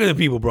talking to the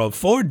people, bro.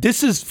 Ford,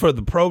 this is for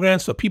the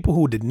programs for people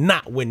who did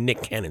not win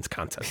Nick Cannon's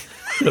contest.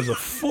 Because what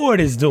Ford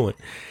is doing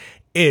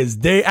is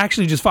they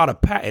actually just filed a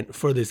patent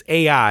for this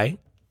AI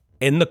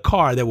in the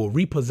car that will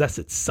repossess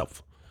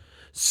itself.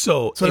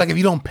 So like if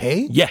you don't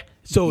pay? Yeah.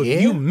 So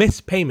if you miss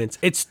payments,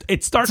 it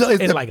starts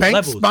in like bank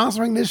levels.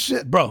 Sponsoring this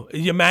shit, bro.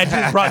 You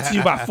imagine brought to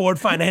you by Ford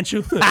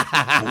Financial,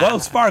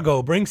 Wells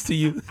Fargo brings to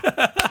you.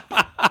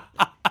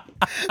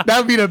 That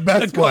would be the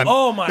best one.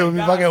 Oh my god! It would be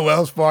fucking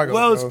Wells Fargo.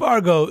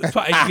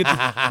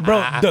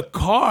 Bro, the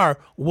car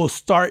will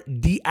start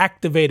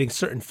deactivating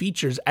certain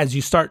features as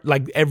you start,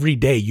 like, every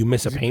day you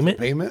miss a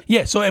payment.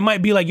 Yeah, so it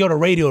might be like, yo, the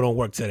radio don't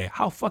work today.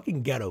 How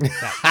fucking ghetto is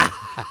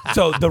that?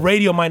 So the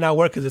radio might not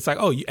work because it's like,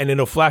 and then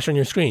it'll flash on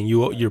your screen.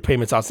 Your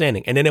payment's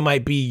outstanding, and then it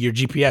might be your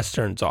GPS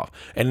turns off,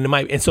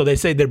 and so they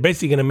say they're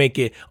basically gonna make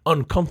it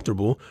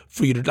uncomfortable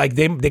for you to, like,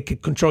 they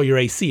could control your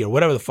AC or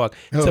whatever the fuck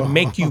to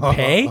make you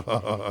pay,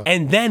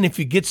 and then if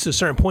it gets to a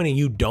certain point and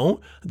you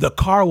don't, the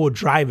car will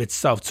drive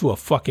itself to a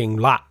fucking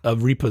lot,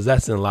 of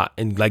repossessing lot,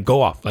 and like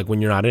go off like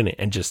when you're not in it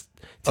and just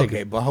take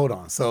it. But hold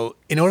on. So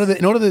in order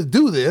to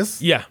do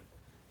this,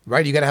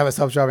 right, you got to have a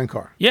self-driving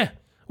car. Yeah,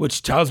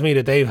 which tells me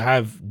that they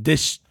have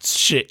this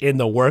shit in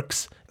the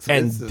works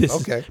And So this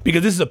okay.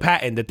 because this is a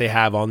patent that they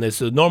have on this.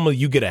 So normally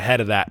you get ahead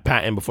of that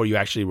patent before you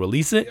actually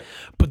release it.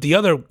 But the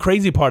other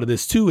crazy part of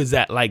this too is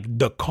that like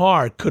the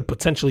car could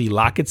potentially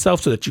lock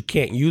itself so that you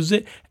can't use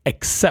it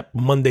except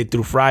Monday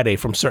through Friday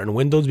from certain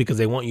windows because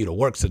they want you to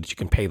work so that you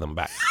can pay them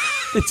back.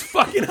 It's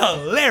fucking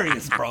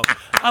hilarious, bro.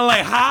 I'm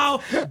like, how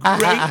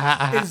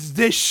great is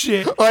this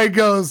shit? Or it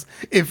goes,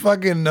 it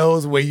fucking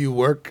knows where you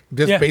work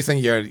just based on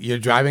your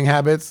driving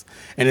habits.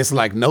 And it's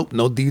like, nope,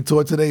 no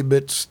detour today,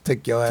 bitch.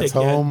 Take your ass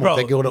home bro,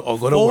 or go to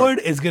work. Ford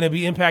is going to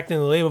be impacting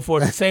the labor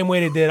force the same way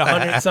they did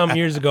 100 some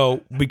years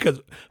ago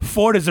because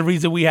Ford is the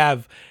reason we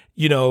have,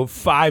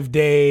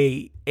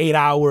 5-day,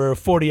 8-hour,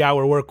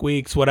 40-hour work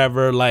weeks,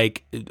 whatever.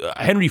 Like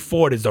Henry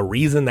Ford is the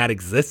reason that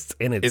exists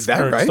in its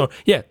current right? store.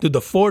 Yeah, dude, the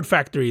Ford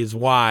factory is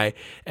why,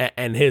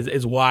 and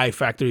his why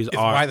factories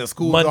are why the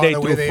schools Monday are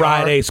the way through they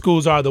Friday. are.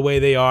 Schools are the way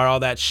they are.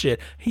 All that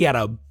shit. He had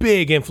a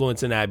big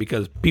influence in that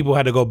because people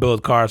had to go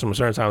build cars from a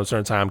certain time to a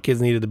certain time.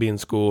 Kids needed to be in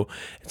school.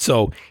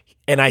 So,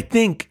 and I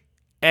think.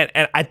 And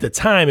at the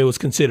time, it was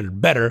considered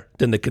better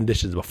than the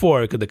conditions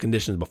before because the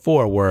conditions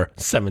before were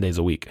 7 days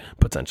a week,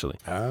 potentially.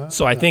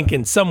 So I think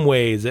in some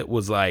ways it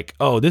was like,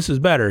 oh, this is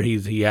better.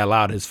 He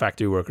allowed his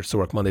factory workers to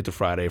work Monday to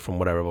Friday from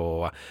whatever, blah, blah,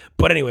 blah.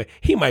 But anyway,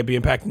 he might be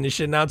impacting this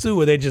shit now too,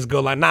 where they just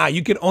go like, nah,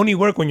 you can only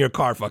work when your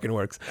car fucking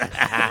works.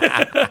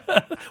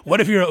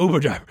 What if you're an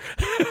Uber driver?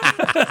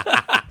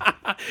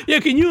 Yeah,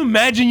 can you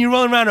imagine you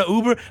rolling around an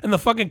Uber and the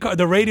fucking car,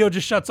 the radio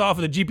just shuts off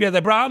and the GPS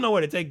like, bro, I don't know where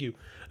to take you.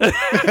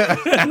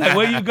 Like,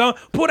 where you going?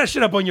 Pull that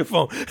shit up on your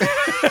phone.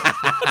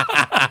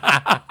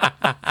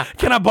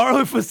 Can I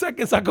borrow it for a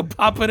second so I can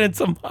pop it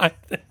into my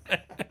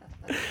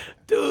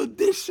Dude,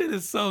 this shit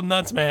is so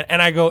nuts, man.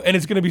 And I go, and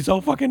it's gonna be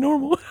so fucking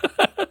normal.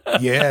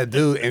 Yeah,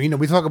 dude. And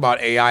we talk about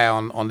AI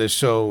on this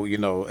show,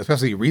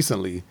 especially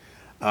recently.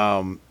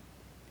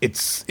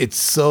 It's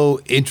so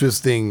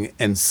interesting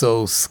and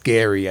so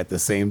scary at the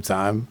same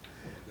time.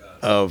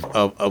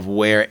 Of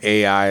where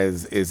AI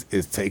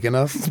is taking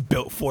us. It's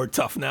built Ford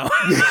tough now.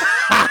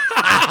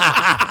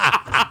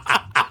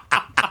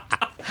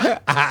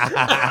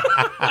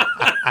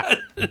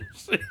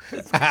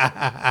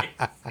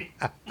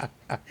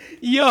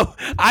 Yo,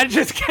 I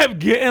just kept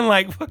getting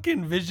like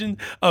fucking vision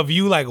of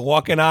you like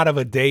walking out of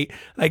a date.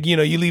 Like, you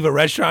leave a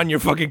restaurant and your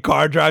fucking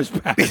car drives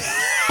past.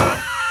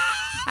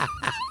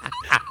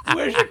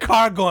 Where's your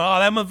car going? Oh,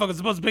 that motherfucker's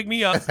supposed to pick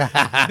me up.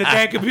 The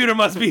damn computer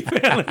must be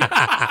failing.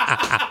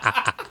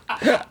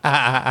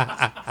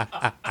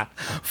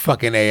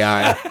 Fucking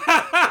AI.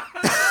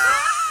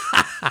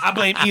 I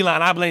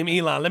blame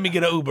Elon. Let me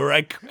get an Uber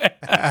right quick.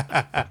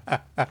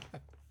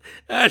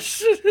 That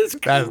shit is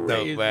crazy. That's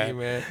dope,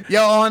 man.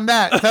 Yo, on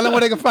that, tell them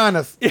where they can find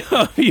us. Yo,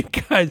 if you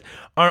guys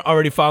aren't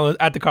already following us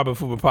at the Carbon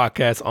Football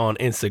Podcast on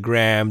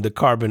Instagram, the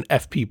Carbon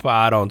FP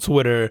Pod on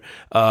Twitter,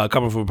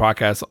 Carbon Football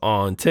Podcast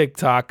on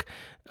TikTok,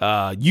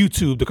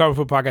 YouTube, the Carbon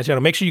Football Podcast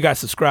channel. Make sure you guys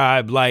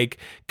subscribe, like,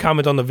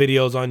 comment on the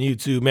videos on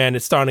YouTube. Man,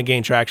 it's starting to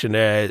gain traction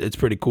there. It's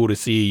pretty cool to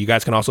see. You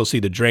guys can also see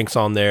the drinks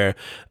on there.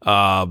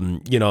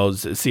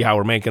 See how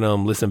we're making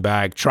them. Listen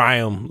back,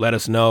 try them. Let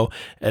us know.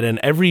 And then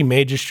every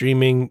major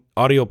streaming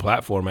audio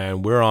platform,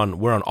 man. We're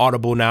on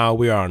Audible now.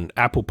 We're on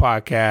Apple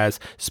Podcasts,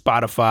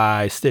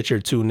 Spotify, Stitcher,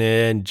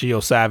 TuneIn,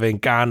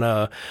 JioSaavn,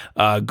 Ghana,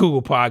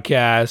 Google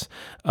Podcasts,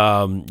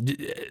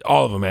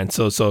 all of them, man.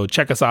 So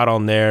check us out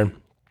on there.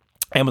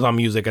 Amazon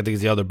Music, I think, is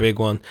the other big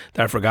one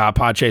that I forgot.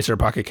 Podchaser,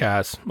 Pocket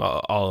Cast,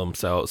 all of them.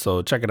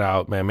 So check it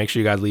out, man. Make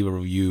sure you guys leave a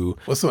review.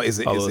 What's is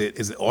it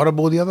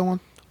Audible, the other one?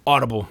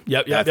 Audible.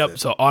 Yep.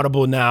 So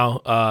Audible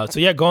now.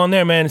 So yeah, go on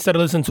there, man. Instead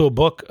of listening to a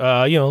book,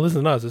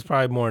 listen to us. It's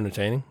probably more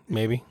entertaining.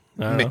 Maybe.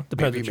 I don't know.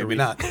 Depends what you read.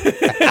 Not.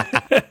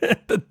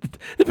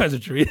 Depends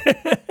what you read.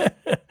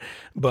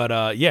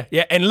 But yeah.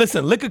 And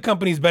listen, liquor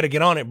companies better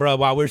get on it, bro,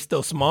 while we're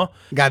still small.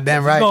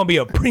 Goddamn right. It's gonna be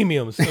a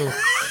premium soon.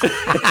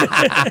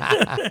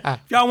 If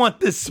y'all want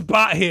this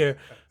spot here,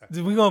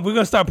 we're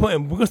gonna start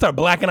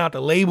blacking out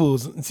the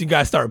labels until you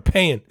guys start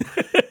paying.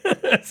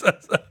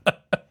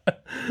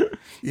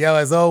 Yo,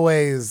 as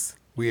always,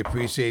 we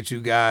appreciate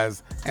you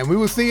guys, and we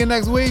will see you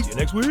next week. See you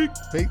next week.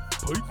 Peace.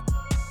 Peace.